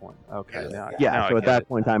 1 hit point. Okay, Yeah. now Yeah, I so at get that it.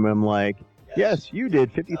 point in time, I'm like, yes, you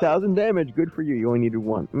did 50,000 damage. Good for you. You only needed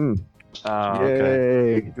 1.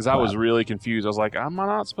 Okay. Yay. Because I was really confused. I was like, am I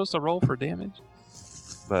not supposed to roll for damage?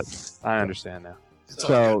 But I understand now. It's all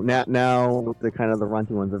So good. now the kind of the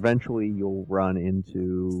runty ones, eventually you'll run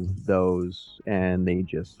into those, and they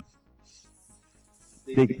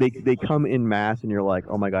they come in mass, and you're like,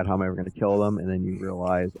 oh my god, how am I ever going to kill them? And then you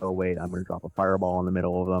realize, oh wait, I'm going to drop a fireball in the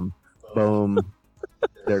middle of them. Boom.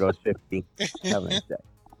 There goes 50. Have a nice day.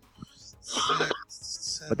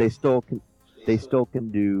 But they still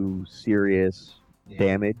can do serious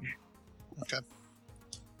damage. Okay.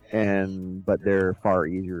 But they're far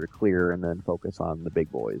easier to clear and then focus on the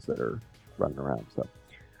big boys that are running around. So,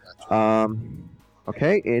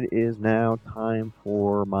 okay, it is now time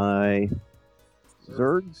for my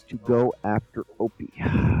Zergs to go after Opie.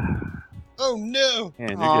 Oh no!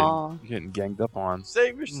 And Aw. you're getting ganged up on.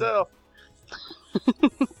 Save yourself.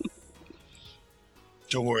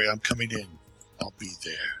 Don't worry, I'm coming in. I'll be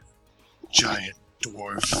there. Giant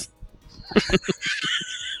dwarf.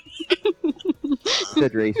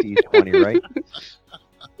 Said AC 20, right?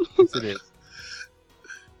 Yes, it is.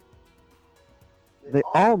 They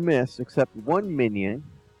all miss except one minion,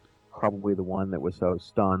 probably the one that was so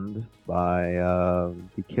stunned by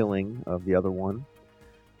the killing of the other one,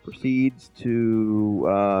 proceeds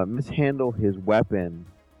to mishandle his weapon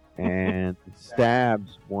and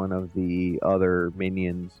stabs one of the other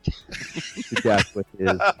minions to death with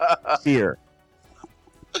his spear.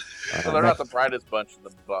 So they're not the brightest bunch in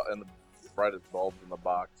the brightest bulbs in the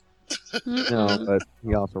box. No, but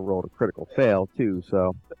he also rolled a critical fail too,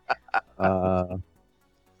 so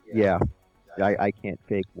yeah, I can't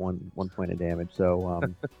fake one point of damage. So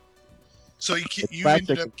So you It's ended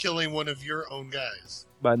classic. up killing one of your own guys.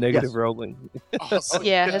 By negative Yes. rolling. Awesome.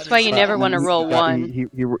 Yeah, That that's why is you never want to awesome. roll one. He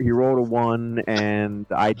rolled a 1, and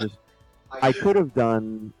I could have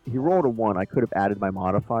done. He rolled a 1. I could have added my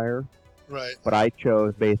modifier, Right. but I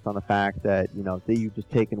chose based on the fact that that you've just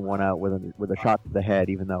taken one out with a shot to the head,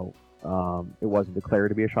 even though it wasn't declared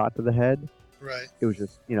to be a shot to the head. Right. It was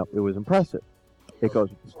just it was impressive. It goes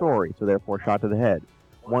with the story, so therefore shot to the head.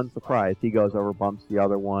 One surprise, he goes over, bumps the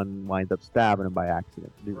other one, winds up stabbing him by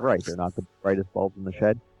accident. You're right, they're not the brightest bulbs in the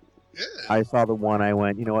shed. Yeah. I saw the one. I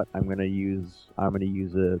went, you know what? I'm gonna use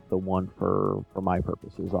the one for my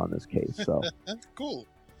purposes on this case. So, Cool.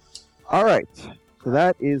 all right. So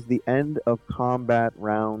that is the end of combat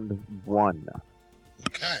round 1.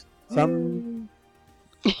 Okay. Some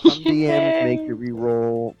DMs make you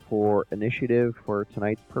re-roll for initiative for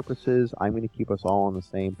tonight's purposes. I'm going to keep us all on the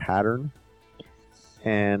same pattern,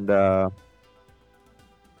 and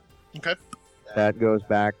Okay. that goes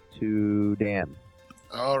back to Dan.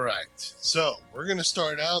 All right. So we're gonna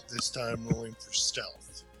start out this time rolling for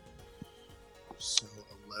stealth. So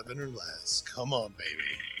 11 or less. Come on, baby.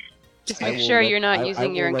 Just I make will sure let- you're not I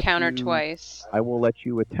using your will let encounter you- twice. I will let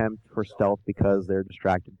you attempt for stealth because they're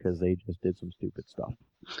distracted because they just did some stupid stuff.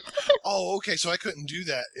 Oh, okay. So I couldn't do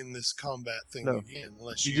that in this combat thing No. again,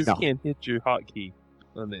 unless You you. just No. can't hit your hotkey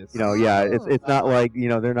on this. Yeah, it's not like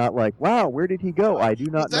they're not like, wow, where did he go? I do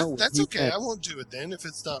Well, not know. where that's he okay. went." I won't do it then. If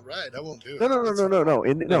it's not right, I won't do it. No.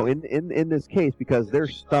 No. In this case, because they're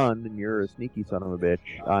stunned and you're a sneaky son of a bitch,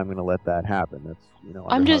 I'm gonna let that happen. That's I'm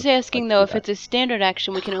under just how- asking like though, do if that. it's a standard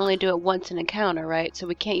action, we can only do it once an encounter, right? So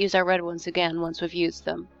we can't use our red ones again once we've used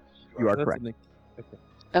them. You are That's correct.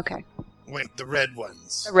 Okay, Wait, the red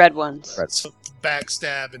ones. the red ones. Red. So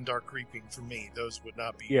backstab and dark reaping for me, those would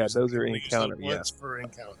not be. Yeah, used. those We are only use them encounter, yeah. Once per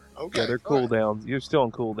encounter. Okay. Yeah, they're all right. cooldowns. You're still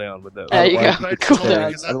on cooldown with those. There you I'd go. like Cool to sit there- down.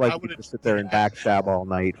 Because I'd I like would've- to sit there and backstab all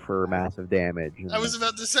night for massive damage. I was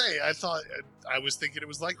about to say. I thought. I was thinking it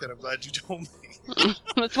was like that. I'm glad you told me.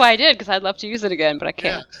 That's why I did, because I'd love to use it again, but I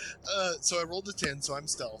Yeah. can't. So I rolled a 10, so I'm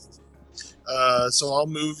stealthed. So I'll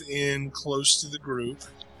move in close to the group,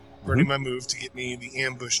 burning my move to get me the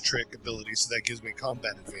ambush trick ability, so that gives me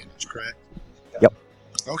combat advantage, correct? Yep.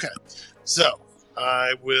 Okay. So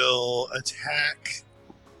I will attack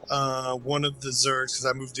one of the Zergs, because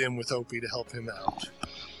I moved in with Opie to help him out.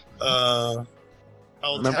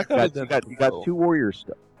 I'll Remember, attack. you got 2 warriors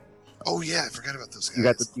still. Oh, yeah, I forgot about those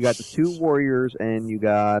guys. You got the 2 warriors and you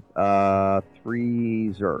got 3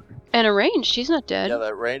 Zerg. And a range, she's not dead. Yeah,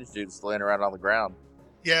 that range dude's laying around on the ground.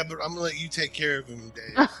 Yeah, but I'm going to let you take care of him,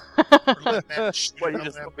 Dave. Or let Matt shoot What, you him.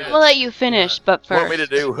 just Have want me Matt- We'll let you finish, but Want me first.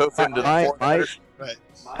 to do hoof him to the I- 400? Right.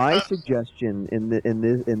 My suggestion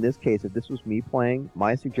in this case, if this was me playing,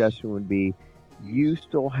 my suggestion would be you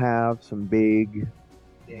still have some big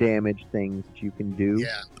damage things that you can do.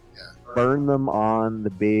 Yeah. Burn them on the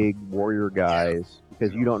big warrior guys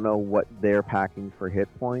because you don't know what they're packing for hit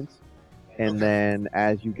points. And Okay. then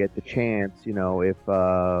as you get the chance, if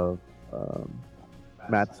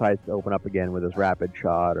Matt decides to open up again with his rapid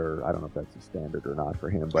shot, or I don't know if that's a standard or not for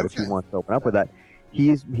him, but if he Okay. wants to open up with that,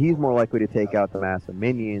 he's more likely to take out the massive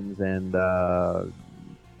minions and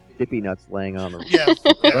Dippy Nuts laying on the Yeah,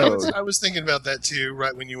 I road. was thinking about that too.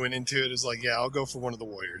 Right when you went into it, it's like, yeah, I'll go for one of the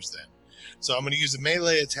warriors then. So I'm going to use a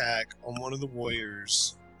melee attack on one of the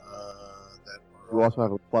warriors. You also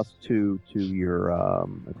have a +2 to your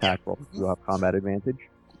attack roll. You'll have combat advantage.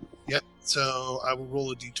 Yep. So I will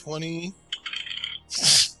roll a d20.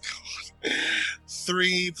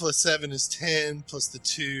 3 plus 7 is 10, plus the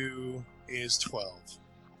 2 is 12.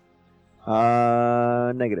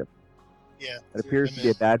 Negative. Yeah. It appears to be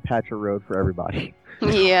a bad patch of road for everybody.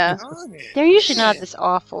 Yeah. Darn it. They're usually not Man. this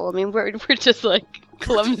awful. I mean, we're just like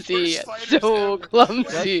clumsy. Worst fighters So ever.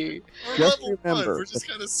 clumsy. We're Just level 1. remember- We're just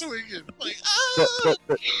kind of swinging. Like,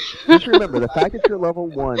 Just remember, the fact that you're level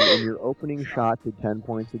 1 and your opening shot did 10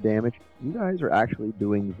 points of damage, you guys are actually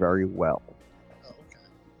doing very well. Oh, okay.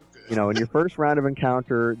 Good. You know, in your first round of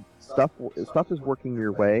encounter, stuff is working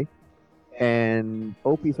your way, and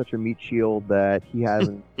Opie's such a meat shield that he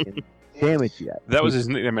hasn't been damaged yet. That was his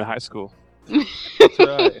nickname in high school. That's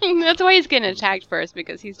right. That's why he's getting attacked first,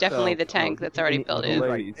 because he's definitely So, the tank that's already built he's in.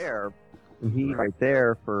 right there. He's right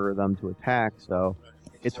there for them to attack, so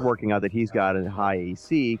it's working out that he's got a high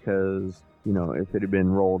AC, because, you know, if it had been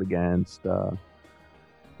rolled against,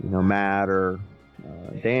 Matt or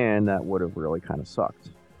Dan, that would have really kind of sucked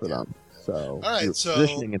for them. So, All right, your so-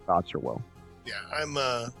 positioning and thoughts are well. Yeah, I'm,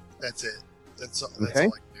 that's it. That's Okay.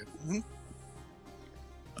 all I can do. Mhm.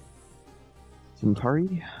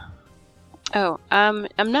 Centauri? Oh, I'm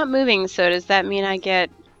not moving, so does that mean I get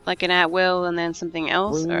like an at will and then something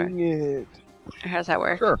else, or Bring it. how does that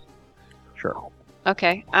work? Sure.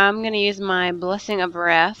 Okay, I'm gonna use my Blessing of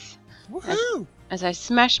Wrath. Woohoo! As I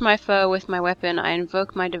smash my foe with my weapon, I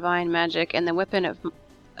invoke my divine magic, and the weapon of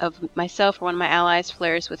myself or one of my allies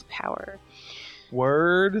flares with power.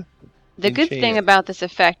 Word. The good thing Enchant. about this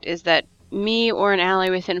effect is that me or an ally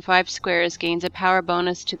within 5 squares gains a power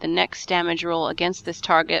bonus to the next damage roll against this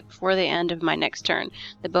target before the end of my next turn.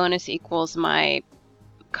 The bonus equals my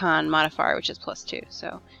con modifier, which is +2,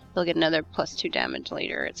 so they'll get another +2 damage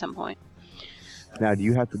later at some point. Now, do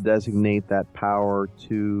you have to designate that power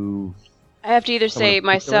to... I have to either Someone say in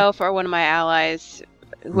particular? myself or one of my allies,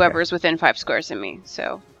 whoever's within 5 squares of me,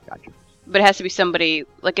 so... Gotcha. But it has to be somebody,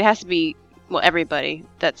 like it has to be, well, everybody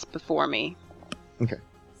that's before me. Okay.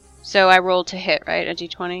 So I rolled to hit, right? A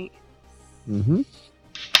d20? Mm-hmm.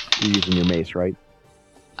 You're using your mace, right?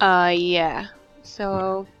 Yeah.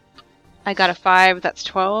 So I got a 5, that's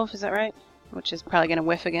 12, is that right? Which is probably gonna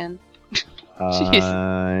whiff again. Jeez.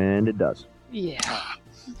 And it does. Yeah.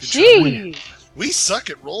 Good job. Jeez! We suck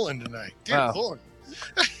at rolling tonight. Dear Wow. Lord.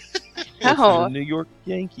 It's Oh. the New York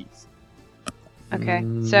Yankees. Okay.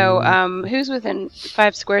 So, who's within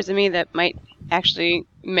 5 squares of me that might actually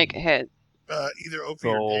make a hit? Either Opie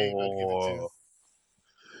or Dave, I'd give it to.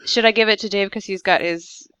 Should I give it to Dave because he's got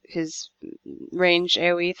his range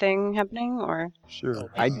AoE thing happening, or?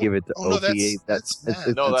 Sure. I'd give it to Oh, no, Opie. that's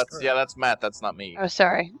Matt. No, That's that's Matt. That's not me. Oh,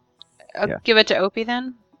 sorry. I'll Yeah. give it to Opie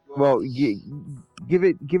then. Well, give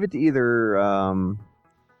it to either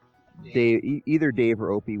Dave, either Dave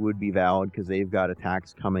or Opie would be valid because they've got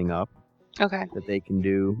attacks coming up Okay. that they can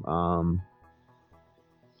do.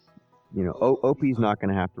 Opie's not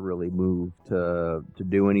going to have to really move to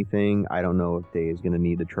do anything. I don't know if Dave's going to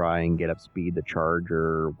need to try and get up speed to charge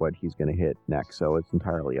or what he's going to hit next. So it's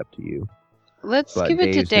entirely up to you. Let's But give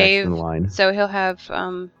it to Dave's next Dave, in line. so he'll have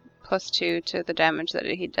 +2 to the damage that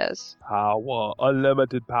he does. Power.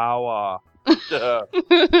 Unlimited power.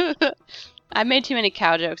 I made too many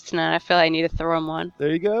cow jokes tonight. I feel I need to throw him one. There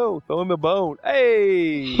you go. Throw him a bone.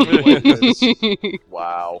 Hey.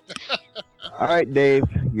 Wow. All right, Dave,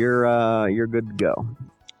 you're good to go.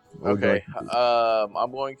 We'll go Okay. ahead.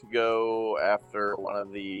 I'm going to go after one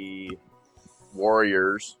of the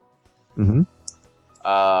warriors. Mhm.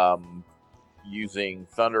 Using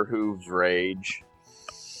Thunderhoof's Rage,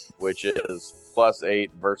 which is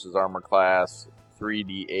 +8 versus armor class,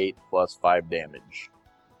 3d8 plus 5 damage.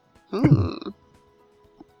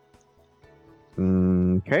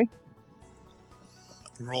 Okay.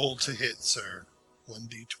 Roll to hit, sir.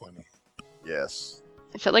 1d20. Yes.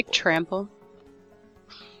 Is it like trample?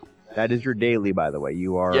 That is your daily, by the way.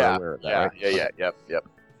 You are Yeah. aware of that, Yeah. right? Yep.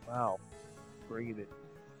 Wow. Bringing it.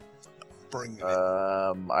 Bring it.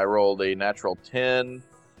 I rolled a natural 10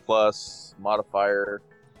 plus modifier,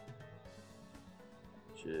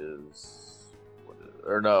 which is,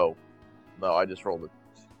 no, I just rolled it.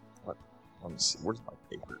 What? Let me see. Where's my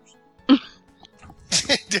papers?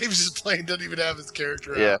 Dave's just playing, doesn't even have his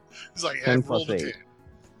character Yeah. out. He's like, 10 I rolled a plus 10. 8.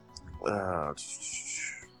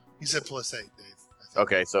 He said +8, Dave. I think.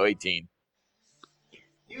 Okay, so 18.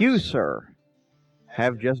 You, sir,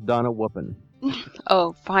 have just done a whooping.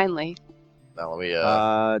 Oh, finally. Now let me.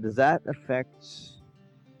 Does that affect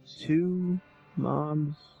 2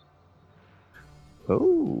 mobs?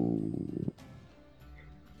 Oh.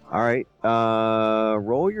 All right.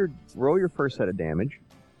 Roll your first set of damage.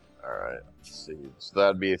 All right. Let's see. So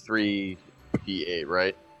that'd be a 3d8,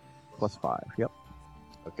 right? Plus 5. Yep.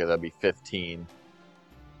 Okay, that'd be 15.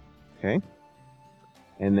 Okay.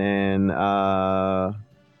 And then roll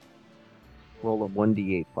a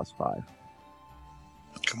 1d8 plus 5.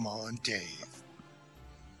 Come on, Dave.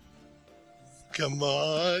 Come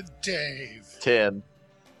on, Dave. 10.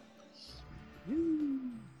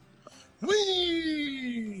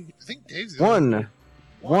 Whee! I think Dave's One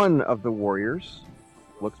of the warriors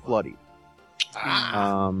looks bloody.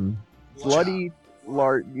 Bloody,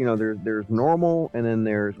 large. There's normal, and then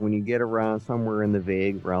there's when you get around somewhere in the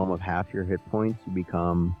vague realm of half your hit points, you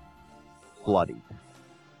become bloody.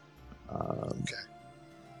 Okay.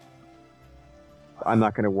 I'm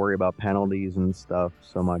not going to worry about penalties and stuff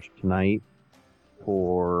so much tonight.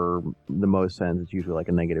 For the most sense, it's usually like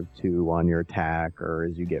a -2 on your attack, or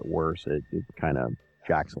as you get worse, it kind of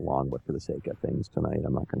jacks along. But for the sake of things tonight,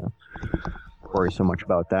 I'm not going to worry so much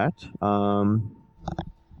about that.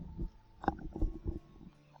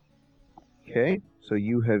 Okay, so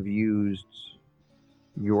you have used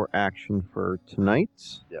your action for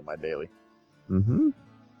tonight. Yeah, my daily. Mm-hmm.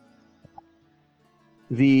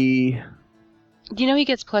 The Do you know he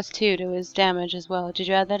gets +2 to his damage as well? Did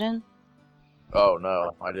you add that in? Oh,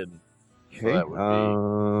 no, I didn't. So okay, that would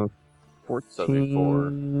be 14.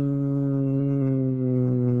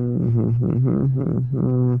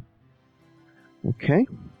 Okay.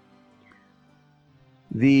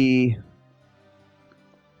 The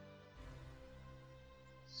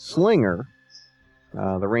slinger,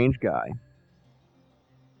 the range guy,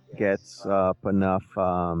 gets up enough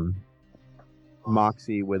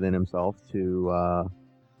moxie within himself to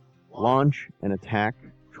launch an attack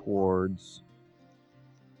towards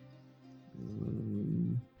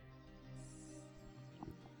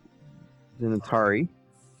Zinatari.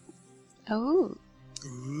 Oh.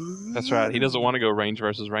 That's right. He doesn't want to go range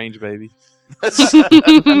versus range, baby.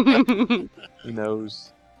 He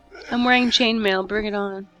knows. I'm wearing chainmail. Bring it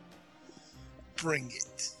on. Bring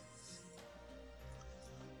it.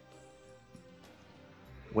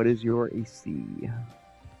 What is your AC?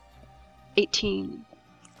 18.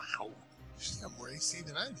 Wow. She's got more AC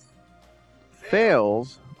than I do.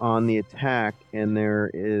 Fails on the attack, and there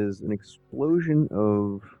is an explosion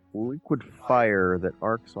of liquid fire that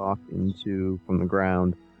arcs off along the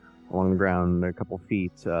ground a couple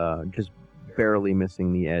feet, just barely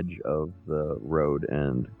missing the edge of the road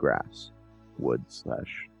and grass, wood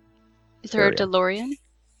slash. Is there area. a DeLorean?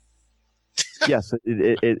 Yes,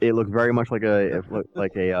 it looked very much like a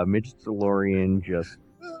midget DeLorean just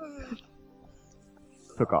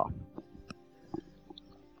took off.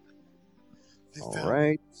 They All found me.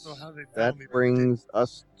 right, So how they found that me, but brings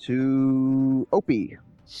us to Opie.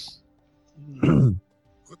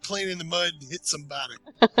 Quit playing in the mud and hit somebody.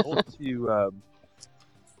 I want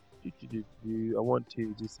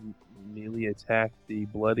to just melee attack the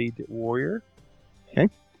bloodied warrior. Okay.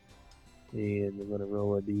 And I'm gonna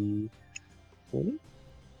roll a d20.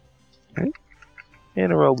 Okay.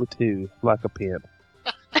 And I roll a 2, like a pimp.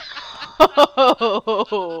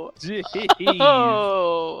 Oh. Jeez.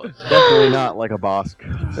 Oh. Definitely not like a boss.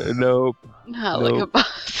 Nope. Not like a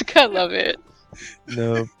boss. I love it.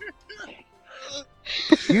 Nope.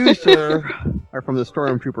 You, sir, are from the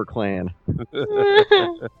Stormtrooper clan. We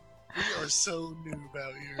are so new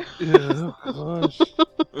out here. Oh, gosh.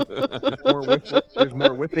 There's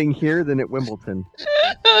more whipping here than at Wimbledon.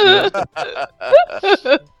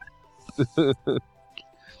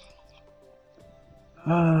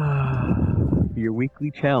 Your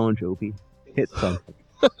weekly challenge, Opie. Hit something.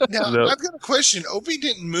 Now, Nope. I've got a question. Opie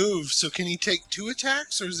didn't move, so can he take 2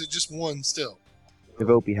 attacks, or is it just 1 still? If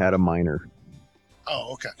Opie had a minor,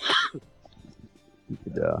 Oh, okay. he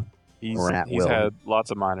could, He's Or at he's will. had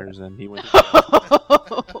lots of minors, and he went.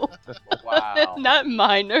 Wow. Not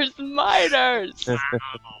minors, minors.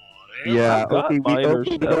 yeah, I've got Opie, minor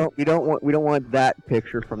we stuff. don't want that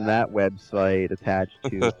picture from that website attached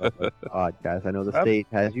to the podcast. I know the state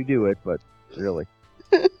has you do it, but really.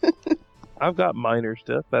 I've got minor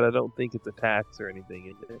stuff, but I don't think it's attacks or anything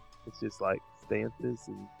in it. It's just like stances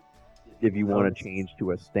and. If you want to change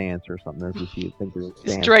to a stance or something, if you think there's a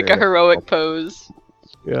stance Strike a there. heroic pose.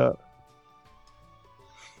 Yeah.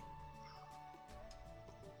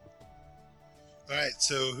 All right,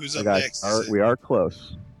 so who's So up guys, next? we are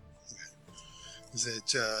close. Is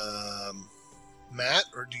it Matt,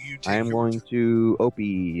 or do you take I am your going turn? to.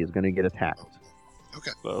 Opie is going to get attacked.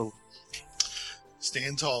 Okay, So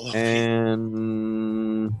stand tall, Opie.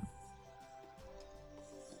 And.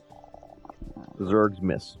 The Zergs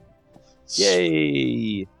miss.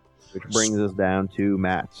 Yay! Which brings us down to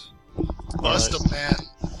Matt's. Bust him, Matt.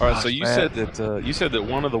 All right, so you Matt. said that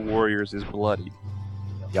one of the warriors is bloodied.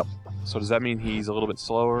 Yep. So does that mean he's a little bit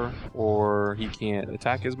slower, or he can't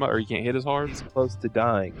attack as much, or he can't hit as hard? He's close to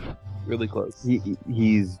dying. Really close.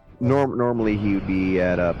 He's normally he would be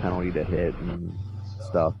at a penalty to hit and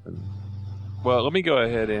stuff, and Well, let me go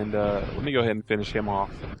ahead and finish him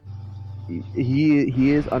off.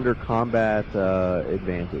 he is under combat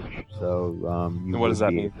advantage. So you And what does would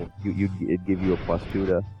that be mean? able- it'd give you a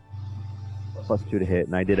 +2 to hit,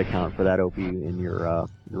 and I did account for that, Opie, in your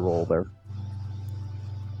roll there.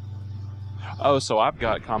 Oh, so I've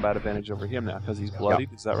got combat advantage over him now because he's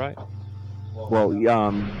bloodied. Is that right? Well,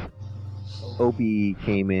 Opie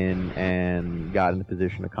came in and got in the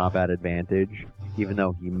position of combat advantage, even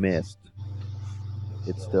though he missed.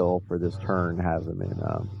 It still, for this turn, has him in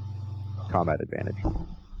combat advantage.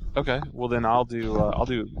 Okay. Well, then I'll now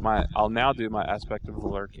do my aspect of the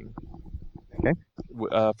lurking. Okay.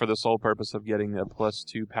 For the sole purpose of getting a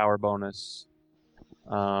 +2 power bonus,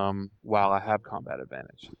 while I have combat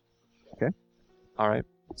advantage. Okay. All right.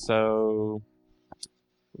 So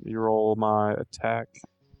let me roll my attack.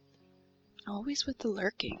 Always with the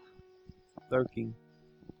lurking. Lurking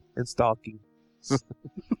and stalking.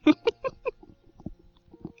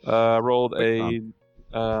 Rolled a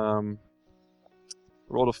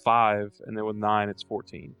 5, and then with 9, it's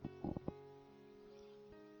 14.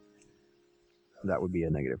 That would be a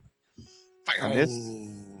negative.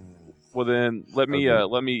 Well, then let me Okay.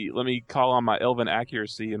 let me call on my elven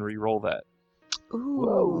accuracy and re-roll that.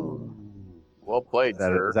 Ooh. Well played,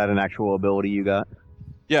 sir. Is that an actual ability you got?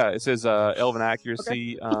 Yeah, it says elven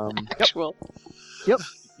accuracy. Actual. Go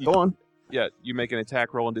on. Yeah, you make an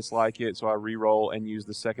attack roll and dislike it, so I re-roll and use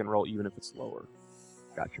the second roll even if it's lower.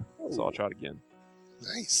 Gotcha. So I'll try it again.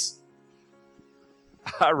 Nice.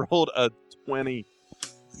 I rolled a 20.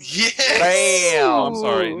 Yes! Oh, I'm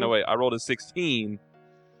sorry. No, wait. I rolled a 16,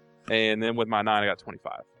 and then with my 9, I got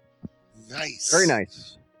 25. Nice. Very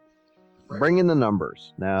nice. Bring in the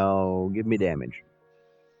numbers. Now, give me damage.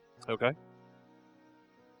 Okay.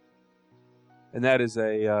 And that is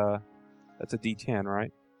that's a D10,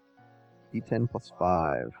 right? D10 plus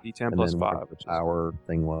 5. D10 And plus then 5, whatever which is our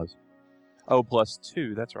thing was. oh, plus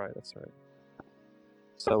 2. That's right.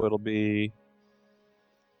 So it'll be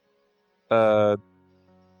 12.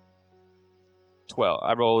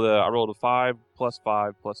 I rolled a 5 plus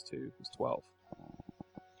 5 plus 2 is 12.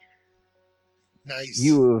 Nice.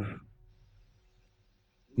 You have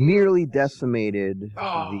nearly decimated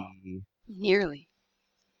Oh. Nearly.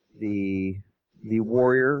 the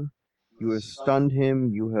warrior. You have stunned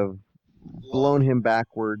him. You have blown him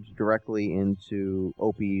backwards directly into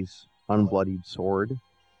Opie's unbloodied sword,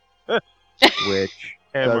 which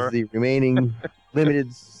Hammer. does the remaining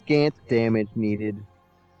limited scant damage needed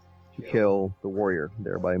to kill the warrior,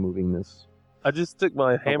 thereby moving this. I just took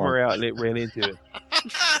my hammer out and it ran into it.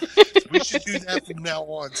 We should do that from now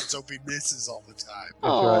on since Opie misses all the time. That's right.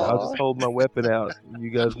 I'll Aw. just hold my weapon out and you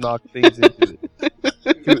guys knock things into it.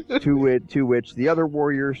 To which the other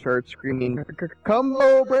warrior starts screaming,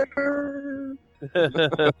 "Combo breaker!"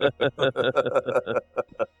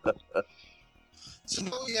 So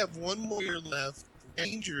now we have one warrior left.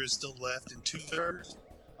 Ranger is still left in 2 Zergs.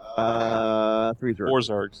 3 Zergs. 4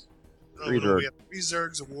 Zergs. Oh, Three no, we Zerg. have 3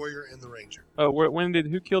 Zergs, a warrior, and the Ranger. Oh,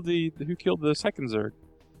 who killed the second Zerg?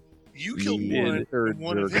 You killed The one, third and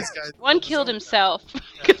one of Zerg. his guys. One killed himself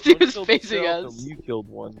because he One was killed facing himself us. and You killed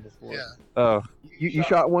one before. Yeah. Oh, You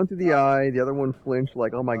shot one through the eye, the other one flinched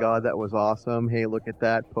like, "Oh my god, that was awesome. Hey, look at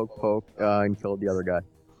that." Poke, poke, and killed the other guy.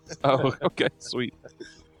 oh, okay, sweet.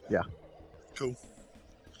 Cool.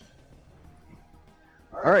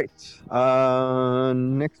 Alright.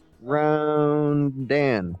 Next round,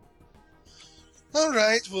 Dan. All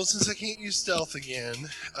right. Well, since I can't use stealth again,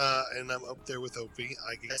 and I'm up there with Opie,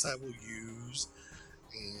 I guess I will use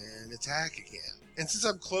an attack again. And since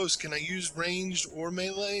I'm close, can I use ranged or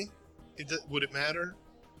melee? Would it matter?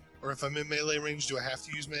 Or if I'm in melee range, do I have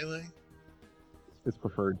to use melee? It's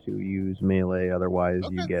preferred to use melee, otherwise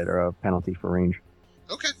you Okay. get a penalty for range.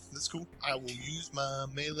 Okay, that's cool. I will use my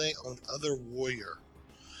melee on other warrior.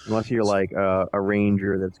 Unless you're like a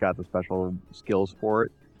ranger that's got the special skills for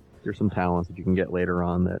it. There's some talents that you can get later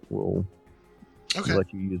on that will Okay.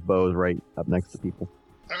 let you use bows right up next to people.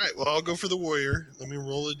 All right. Well, I'll go for the warrior. Let me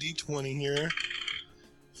roll a d20 here.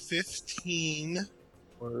 15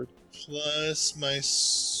 Word. plus my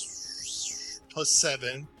plus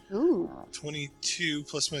 7. Ooh. 22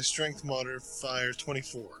 plus my strength modifier,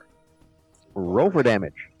 24. Roll for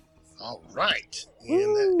damage. All right.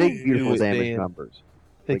 And that Big, beautiful Do it, damage Dan. numbers.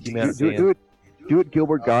 Take Like, him out, do Dan. Do it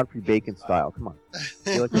Gilbert Godfrey Bacon style. Come on.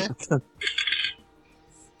 Feel like-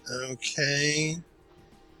 Okay.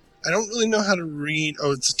 I don't really know how to read.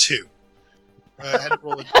 Oh, it's a 2. I had to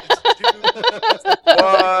roll a 2.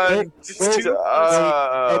 One. It's 2.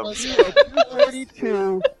 Plus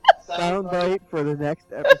 242 soundbite for the next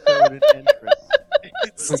episode and entrance.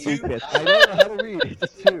 It's For 2. Geekfest. I don't know how to read. It's a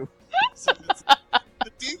 2. So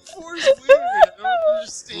the D4 is weird. I don't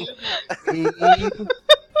understand it.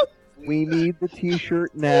 We need the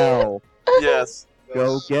T-shirt now. Yes.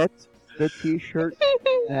 Go get the T-shirt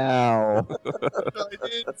now. No, I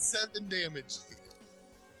did 7 damage.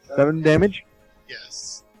 7 damage.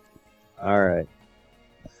 Yes. All right.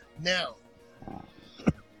 Now,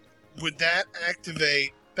 would that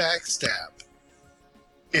activate backstab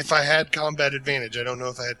if I had combat advantage? I don't know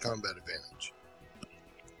if I had combat advantage.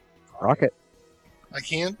 Rocket. I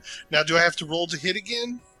can. Now, do I have to roll to hit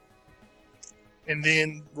again? And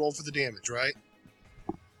then roll for the damage, right?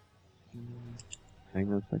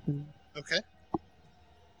 Hang on a second. Okay.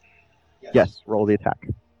 Yes. Roll the attack.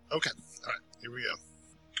 Okay. All right. Here we go.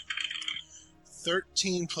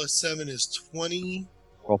 13 plus 7 is 20.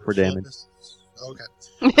 Roll for damage. Okay.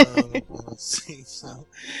 Let's see. So,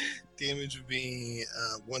 damage would be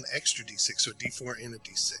 1 extra d6, so a d4 and a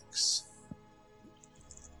d6.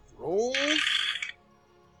 Roll.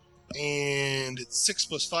 And it's 6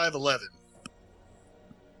 plus 5, 11.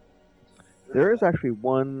 There is actually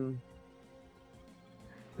one.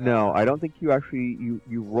 No, I don't think you actually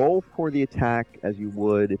you roll for the attack as you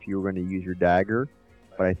would if you were going to use your dagger,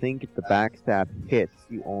 but I think if the backstab hits,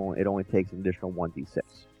 it only takes an additional 1d6.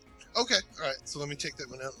 Okay, alright, so let me take that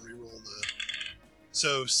one out and re-roll the...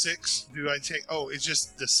 So, 6, do I take... Oh, it's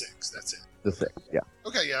just the 6, that's it. The 6, yeah.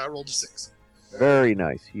 Okay, yeah, I rolled a 6. Very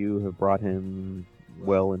nice. You have brought him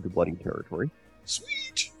well into bloody territory.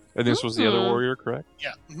 Sweet! And this was the other Mhm. warrior, correct?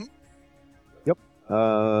 Yeah, mm-hmm.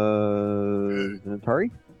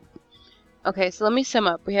 Natari? Okay, so let me sum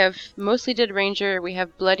up. We have mostly dead ranger. We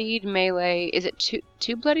have bloodied melee. Is it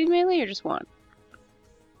two bloodied melee or just one?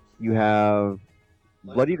 You have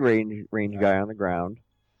bloodied range guy on the ground,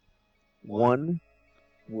 1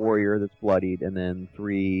 warrior that's bloodied, and then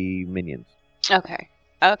 3 minions. Okay.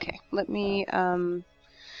 Okay. Let me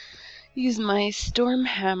use my storm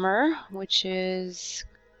hammer, which is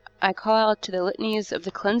I call out to the litanies of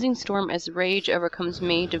the cleansing storm as rage overcomes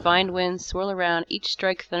me. Divine winds swirl around. Each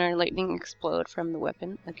strike, thunder, lightning explode from the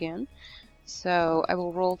weapon again. So I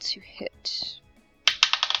will roll to hit.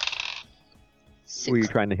 Who are you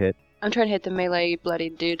trying to hit? I'm trying to hit the melee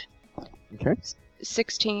bloodied dude. Okay.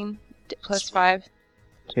 16 plus 5.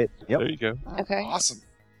 Hit. Yep. There you go. Okay. Awesome.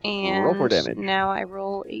 And Roll for damage. now I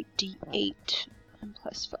roll a d8 and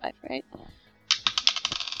plus 5, right?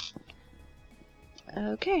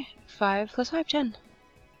 Okay. 5 plus 5, 10.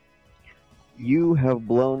 You have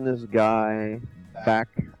blown this guy back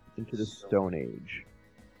into the Stone Age.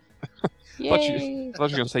 Thought you- Yay! I thought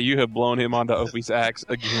you were going to say you have blown him onto Opie's axe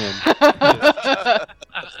again.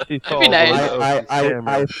 He That'd be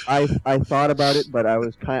nice. I thought about it, but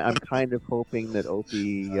I'm kind of hoping that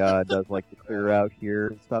Opie does like the clear out here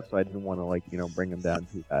and stuff, so I didn't want to bring him down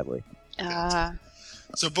too badly.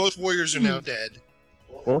 So both warriors are now dead.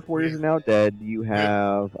 Both warriors are now dead. You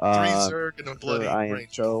have 3 Zerg and a bloody I am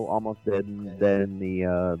ranger. so almost dead, and then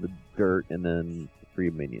the dirt, and then 3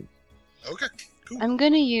 minions. Okay, cool. I'm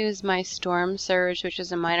going to use my Storm Surge, which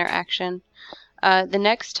is a minor action. The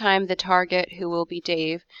next time the target, who will be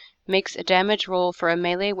Dave, makes a damage roll for a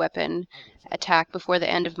melee weapon attack before the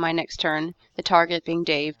end of my next turn, the target, being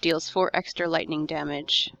Dave, deals 4 extra lightning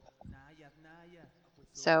damage.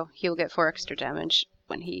 So he'll get 4 extra damage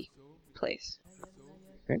when he plays.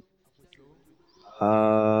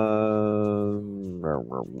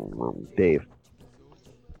 Dave.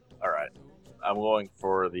 Alright. I'm going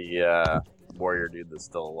for the warrior dude that's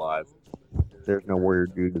still alive. There's no warrior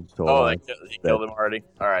dude that's still Oh, alive. he killed him already?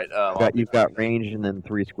 Alright. You've got range and then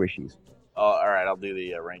 3 squishies. Oh, alright, I'll do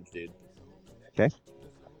the range dude. Okay.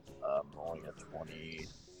 Rolling a 20.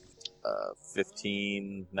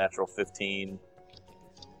 15, natural 15.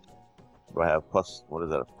 Do I have plus, what is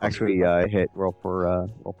that? Actually, hit. Roll for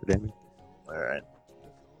damage. Alright.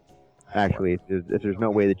 Actually, if there's no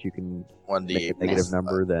way that you can 1d8 make a negative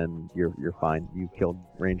number, then you're fine. You killed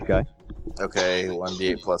range guy. Okay,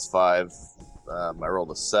 1d8 plus 5. I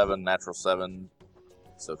rolled a 7, natural 7,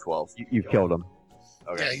 so 12. You've killed him.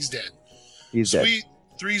 Okay. Yeah, he's dead. He's dead. Sweet.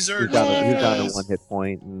 3 Zerg. He's down Yay. to 1 hit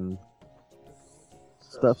point and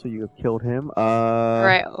stuff. So you have killed him.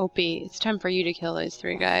 Alright, Opie, it's time for you to kill those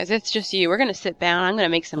 3 guys. It's just you. We're going to sit down. I'm going to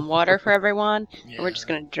make some water for everyone, and we're just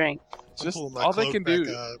going to drink. I'm Just pulling my all they cloak can back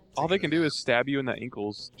do. up, All they taking can a do nap. is stab you in the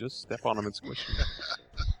ankles. Just step on them and squish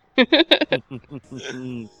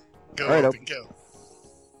Go, All right, Opie, go.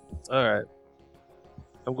 All right.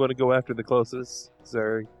 I'm going to go after the closest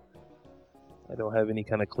Zerg. I don't have any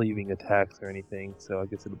kind of cleaving attacks or anything, so I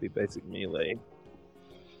guess it'll be basic melee.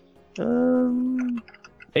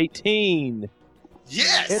 18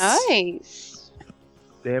 Yes! Nice.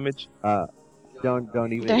 damage.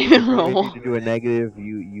 Don't even Don't if you roll. need to do a negative.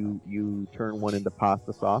 You turn one into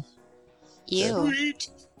pasta sauce, Ew. Sweet!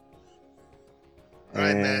 All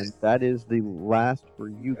right, Matt. and that is the last for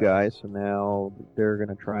you guys. So now they're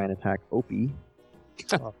gonna try and attack Opie.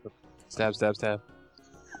 Awesome. Stab, stab, stab.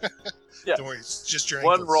 Yeah. Don't worry, it's just your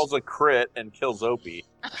One ankles. rolls a crit and kills Opie.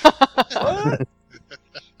 What?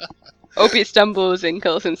 Opie stumbles and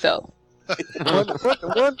kills himself.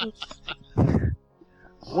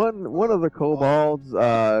 One of the kobolds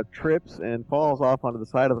trips and falls off onto the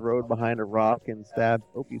side of the road behind a rock and stabs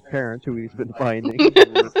Opie's parents, who he's been finding.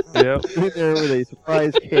 Yep. Sitting there with a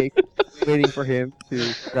surprise cake, waiting for him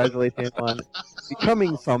to congratulate him on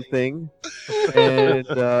becoming something and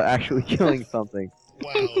actually killing something.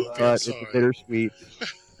 Wow, Opie, I'm But it's a sorry. bittersweet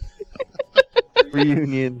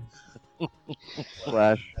reunion /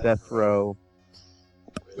 death row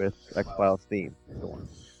with X-Files theme.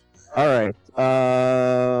 All right,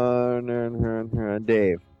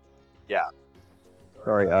 Dave. Yeah.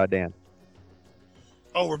 Sorry, Dan.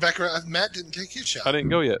 Oh, we're back around. Matt didn't take his shot. I didn't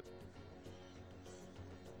go yet.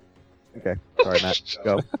 Okay, sorry, Matt.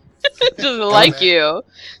 Go. Doesn't like Matt. you.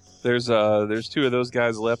 There's two of those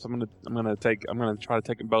guys left. I'm gonna try to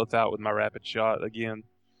take them both out with my rapid shot again.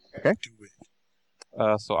 Do it.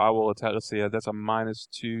 So I will attack. Let's see. That's a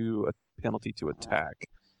 -2 penalty to attack.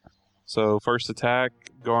 So first attack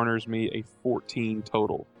garners me a 14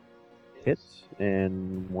 total. Hits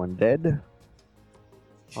and one dead.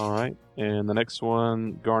 All right, and the next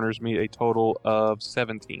one garners me a total of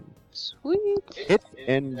 17. Sweet. Hit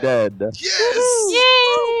and dead. Yes!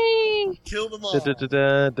 Yay! Kill them all.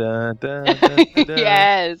 Da-da-da-da-da-da-da-da.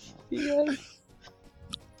 Yes. Yes.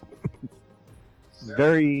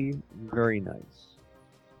 Very, very nice.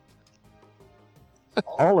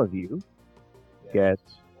 All of you get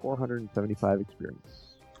 475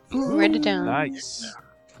 experience. Ooh, write it down. Nice.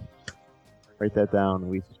 Write that down, at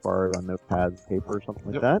least as far as on notepads, paper, or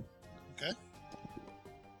something like that. Okay.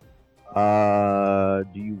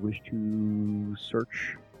 Do you wish to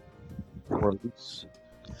search for loots?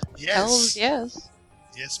 Yes. Hells yes.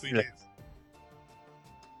 Yes, we Yeah. do.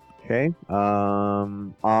 Okay.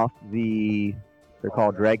 Off they're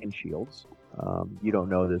called dragon shields. You don't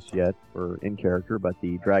know this yet or in character, but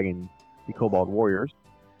the kobold warriors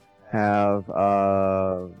have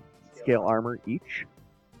scale armor each,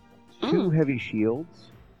 2 heavy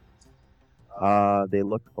shields. They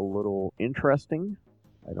look a little interesting.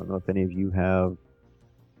 I don't know if any of you have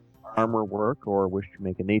armor work or wish to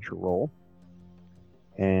make a nature roll.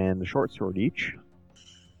 And the short sword each.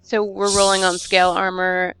 So we're rolling on scale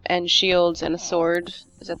armor and shields and a sword.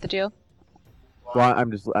 Is that the deal? Well,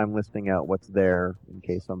 I'm listing out what's there in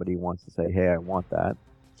case somebody wants to say, "Hey, I want that."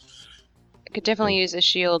 I could definitely use a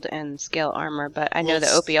shield and scale armor, but I know Well,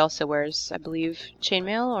 that Opie also wears, I believe,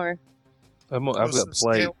 chainmail or. I've Oh, got so plate.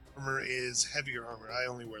 scale armor is heavier armor. I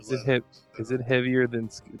only wear Is it, leather. is it heavier than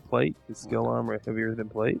plate? Is skill armor heavier than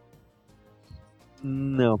plate?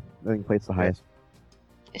 No, I think plate's the highest.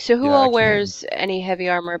 So who Yeah, I all can- wears any heavy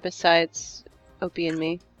armor besides Opie and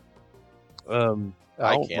me? I don't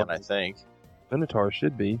can, know. I think. Minotaur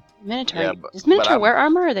should be. Minotaur. Yeah, Does but Minotaur I'm- wear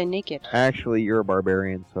armor or are they naked? Actually, you're a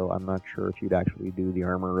barbarian, so I'm not sure if you'd actually do the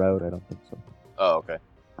armor route. I don't think so. Oh, okay.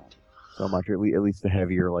 So much, at least the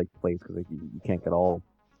heavier like plates, because you can't get all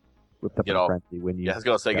whipped up Get and all- frenzy when you Yeah, I was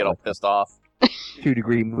gonna say got, get all like, pissed off.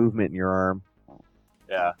 2-degree movement in your arm.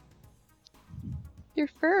 Yeah. You're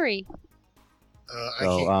furry. I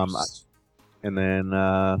So, can't use... And then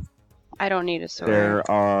I don't need a sword. there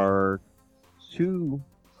are 2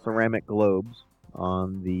 ceramic globes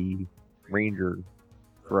on the ranger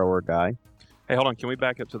thrower guy. Hey, hold on. Can we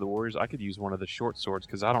back up to the warriors? I could use one of the short swords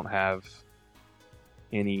because I don't have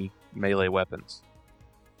any melee weapons.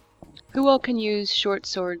 Who all can use short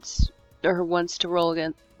swords or wants to roll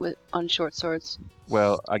again on short swords?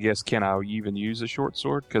 Well, I guess can I even use a short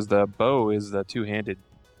sword? Because the bow is the two-handed.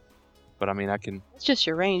 But I mean, I can. It's just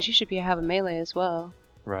your range. You should have a melee as well.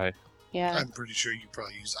 Right. Yeah. I'm pretty sure you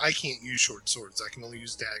probably use... I can't use short swords. I can only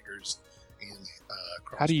use daggers and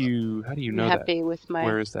crossbow. How do you I'm know that? happy with my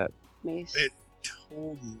Where is that? mace. It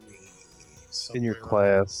told me In your somewhere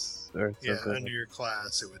class or around- Yeah, something. under your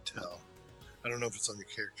class it would tell. I don't know if it's on your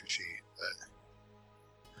character sheet, but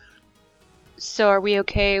So are we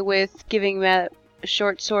okay with giving Matt a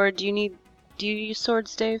short sword? Do you use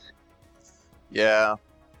swords, Dave? Yeah.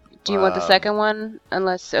 Do you want the Um, second one?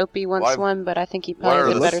 Unless Opie wants well, one, but I think he what probably are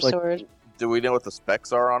has a the- better Looks like- sword. Do we know what the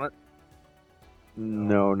specs are on it?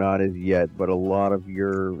 No, not as yet, but a lot of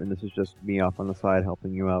your, and this is just me off on the side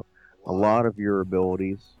helping you out, a lot of your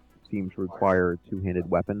abilities seem to require a two-handed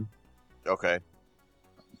weapon. Okay.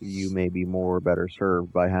 You may be more better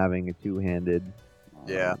served by having a two-handed.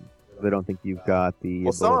 Yeah. I don't think you've got the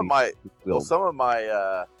Well, some of ability my to wield. some of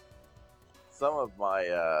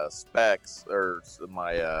my specs or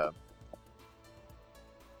my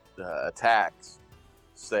attacks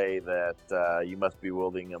say that you must be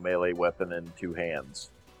wielding a melee weapon in two hands.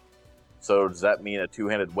 So does that mean a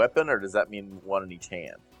two-handed weapon, or does that mean one in each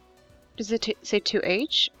hand? Does it say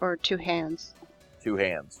 2H or 2 hands? Two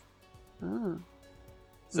hands. Oh.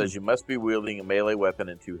 It says you must be wielding a melee weapon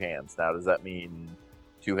in two hands. Now, does that mean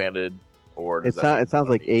two-handed, or does that mean It sounds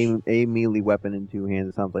one like each? a melee weapon in two hands.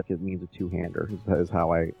 It sounds like it means a two-hander. Is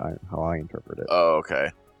how I interpret it. Oh,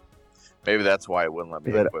 okay. Maybe that's why it wouldn't let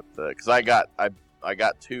me But- equip the. Because I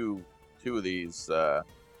got two of these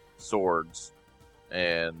swords,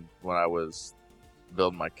 and when I was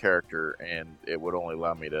building my character, and it would only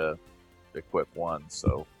allow me to equip one.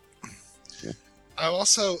 So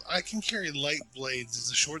I can carry light blades.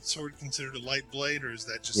 Is a short sword considered a light blade, or is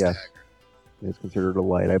that just Yes. dagger? It's considered a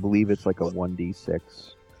light. I believe it's like a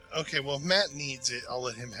 1d6. Okay, well, if Matt needs it, I'll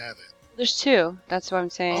let him have it. There's 2. That's what I'm Oh,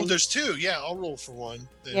 saying. there's 2. Yeah, I'll roll for one.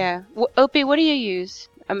 Then. Yeah. Opie, what do you use?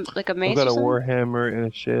 Like a mace I've got or a something? warhammer and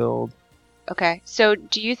a shield. Okay, so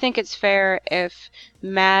do you think it's fair if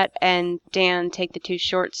Matt and Dan take the 2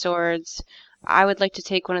 short swords? I would like to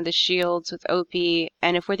take one of the shields with Opie,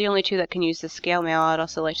 and if we're the only 2 that can use the scale mail, I'd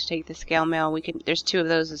also like to take the scale mail. There's 2 of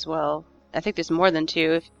those as well. I think there's more than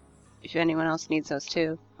 2 if anyone else needs those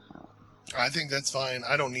too. I think that's fine.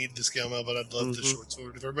 I don't need the scale mail, but I'd love the Mhm. short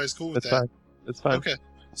sword. If everybody's cool with That's that. fine. That's fine. Okay,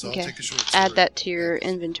 so Okay. I'll take a short sword. Add that to your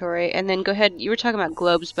inventory, and then go ahead. You were talking about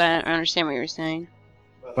globes, but I don't understand what you were saying.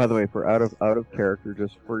 By the way, for out of character,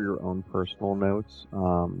 just for your own personal notes,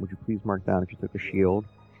 would you please mark down if you took a shield?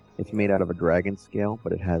 It's made out of a dragon scale,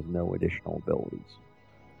 but it has no additional abilities.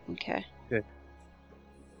 Okay.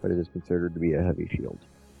 But it is considered to be a heavy shield.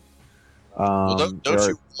 well, don't there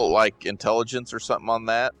you roll, like intelligence or something on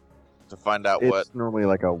that to find out It's what? normally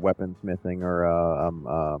like a weaponsmithing or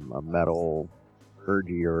a metal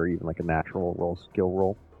urgy or even like a natural roll, skill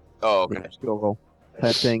roll. Oh, okay. Skill roll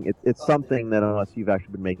type thing. It's something that unless you've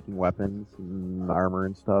actually been making weapons and armor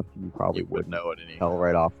and stuff, you probably You would wouldn't know it any. tell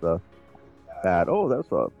right off the bat. Oh, that's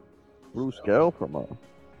a blue scale from a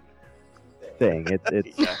thing.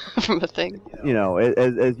 It's Yeah. From a thing. you know,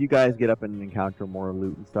 as you guys get up and encounter more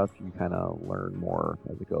loot and stuff, you kind of learn more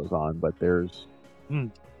as it goes on. But there's a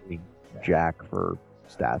jack for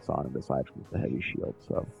stats on it besides from the heavy shield,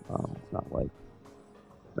 so it's not like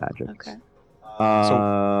magic. Okay.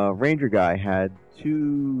 Ranger guy had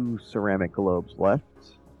 2 ceramic globes left.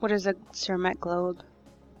 What is a ceramic globe?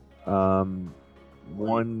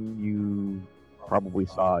 One you probably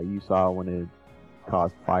saw. You saw when it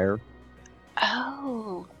caused fire.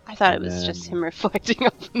 Oh, I thought it was And just then- him reflecting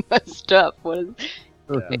off my stuff. What is?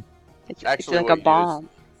 It's Actually, like what a you do is- bomb.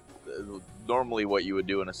 Normally, what you would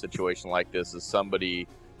do in a situation like this is somebody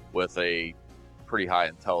with a pretty high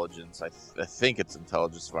intelligence. I think it's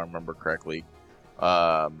intelligence, if I remember correctly.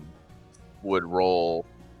 Would roll,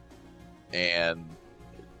 and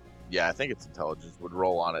yeah, I think it's intelligence. Would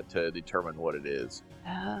roll on it to determine what it is.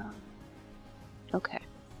 Oh. Okay.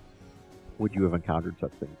 Would you have encountered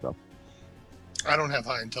such things though? I don't have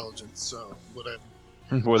high intelligence, so whatever.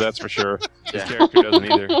 Well, that's for sure. His Yeah. character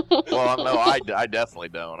doesn't either. Well, no, I definitely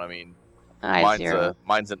don't. I mean, I 0.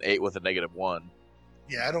 mine's an 8 with a -1.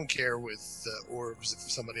 Yeah, I don't care with orbs if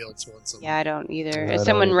somebody else wants them. Yeah, I don't either. Yeah, I If don't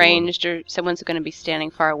someone either. ranged or someone's going to be standing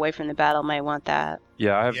far away from the battle, might want that.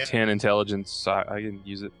 Yeah, I have Yeah. 10 intelligence. So I can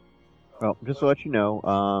use it. Well, just to let you know,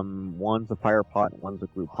 one's a fire pot and one's a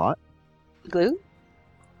glue pot. Glue?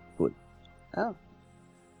 Glue. Oh.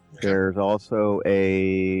 Okay. There's also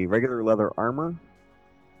a regular leather armor,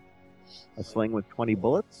 a sling with 20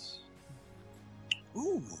 bullets,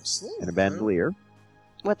 Ooh, slow. and a bandolier.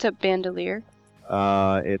 What's a bandolier?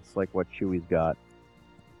 It's like what Chewie's got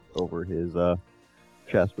over his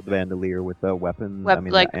chest with the bandolier with the weapon.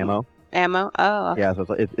 Like- ammo. Ammo? Oh. Okay. Yeah, so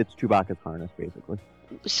it's Chewbacca's harness basically.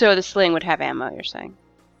 So the sling would have ammo, you're saying?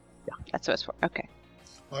 Yeah. That's what it's for. Okay.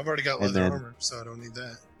 Well, I've already got And leather then- armor, so I don't need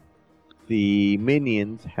that. The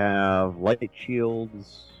minions have light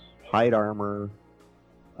shields, hide armor,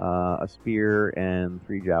 a spear, and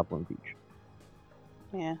 3 javelins each.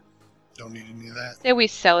 Yeah. Don't need any of that. Say we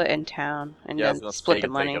sell it in town and Yeah, I was then gonna split say the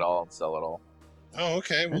you money. take it all and sell it all. Oh,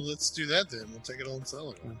 okay. Well, let's do that then. We'll take it all and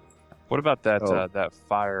sell it. What about that Oh. that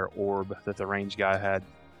fire orb that the range guy had?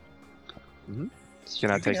 Mhm.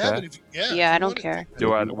 Can I You take have that? it if you- yeah, if Yeah, you I don't want it. care.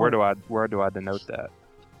 Where do I denote that?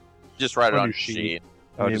 Just write it On on your your sheet.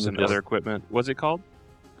 Oh, Name just of in other this. equipment. What's it called?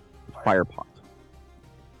 Fire pot.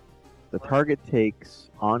 The target takes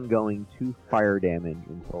ongoing 2 fire damage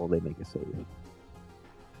until they make a save.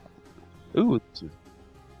 Ooh, it's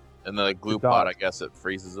And the glue Good pot, dog. I guess it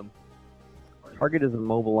freezes them. Target is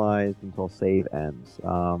immobilized until save ends.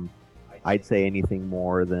 I'd say anything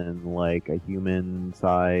more than like a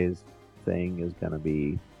human-sized thing is gonna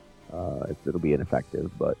be, it'll be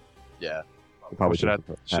ineffective. But Yeah. it probably Should I takes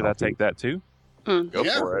a should I penalty. take that too? Go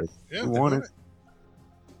Yeah. for it. Yeah, You they want it.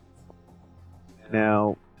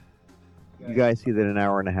 Now, you guys see that an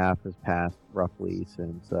hour and a half has passed roughly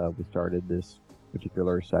since we started this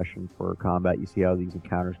particular session for combat. You see how these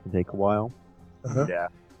encounters can take a while? Uh-huh. Yeah.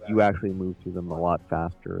 You actually moved through them a lot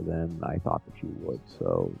faster than I thought that you would,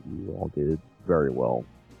 so you all did very well,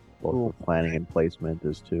 both with planning and placement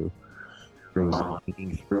as to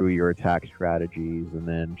thinking through your attack strategies and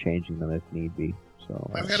then changing them if need be. So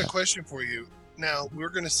I've got a question for you. Now, we're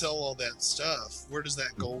going to sell all that stuff. Where does that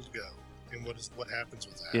gold go? And what happens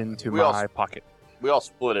with that? Into We my also- pocket. We all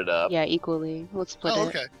split it up. Yeah, equally. Let's split Oh, it.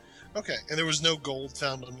 okay. Okay. And there was no gold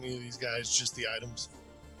found on any of these guys, just the items.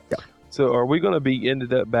 So are we going to be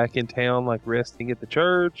ended up back in town, like resting at the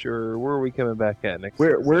church, or where are we coming back at next?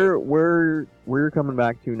 episode? where you're coming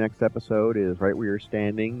back to next episode is right where you're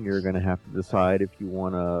standing. You're going to have to decide if you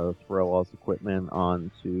want to throw all this equipment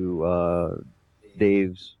onto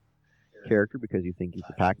Dave's character because you think he's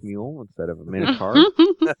a pack mule instead of a minotaur.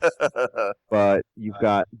 But you've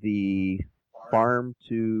got the farm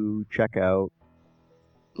to check out,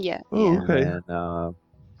 Yeah. Oh, Yeah. okay. and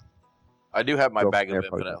I do have my Go bag from of there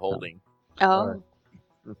for infinite the holding. Oh.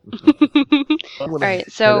 I'm gonna All right.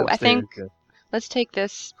 head So I upstairs think to- let's take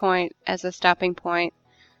this point as a stopping point.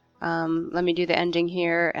 Let me do the ending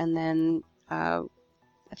here, and then I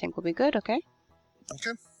think we'll be good. Okay.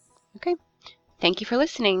 Okay. Okay. Thank you for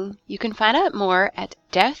listening. You can find out more at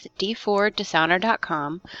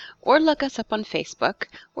deathd4dishonor.com or look us up on Facebook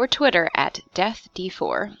or Twitter at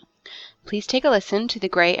deathd4. Please take a listen to the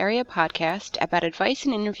Gray Area podcast about advice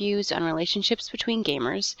and interviews on relationships between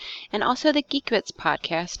gamers, and also the Geek Bits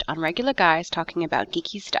podcast on regular guys talking about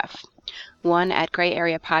geeky stuff. One at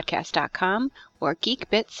grayareapodcast.com or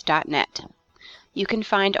geekbits.net. You can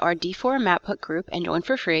find our D4 map hook group and join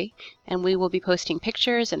for free, and we will be posting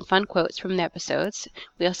pictures and fun quotes from the episodes.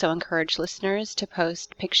 We also encourage listeners to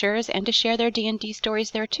post pictures and to share their D&D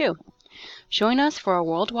stories there too. Join us for a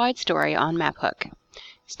worldwide story on Map Hook.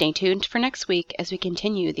 Stay tuned for next week as we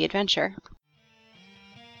continue the adventure.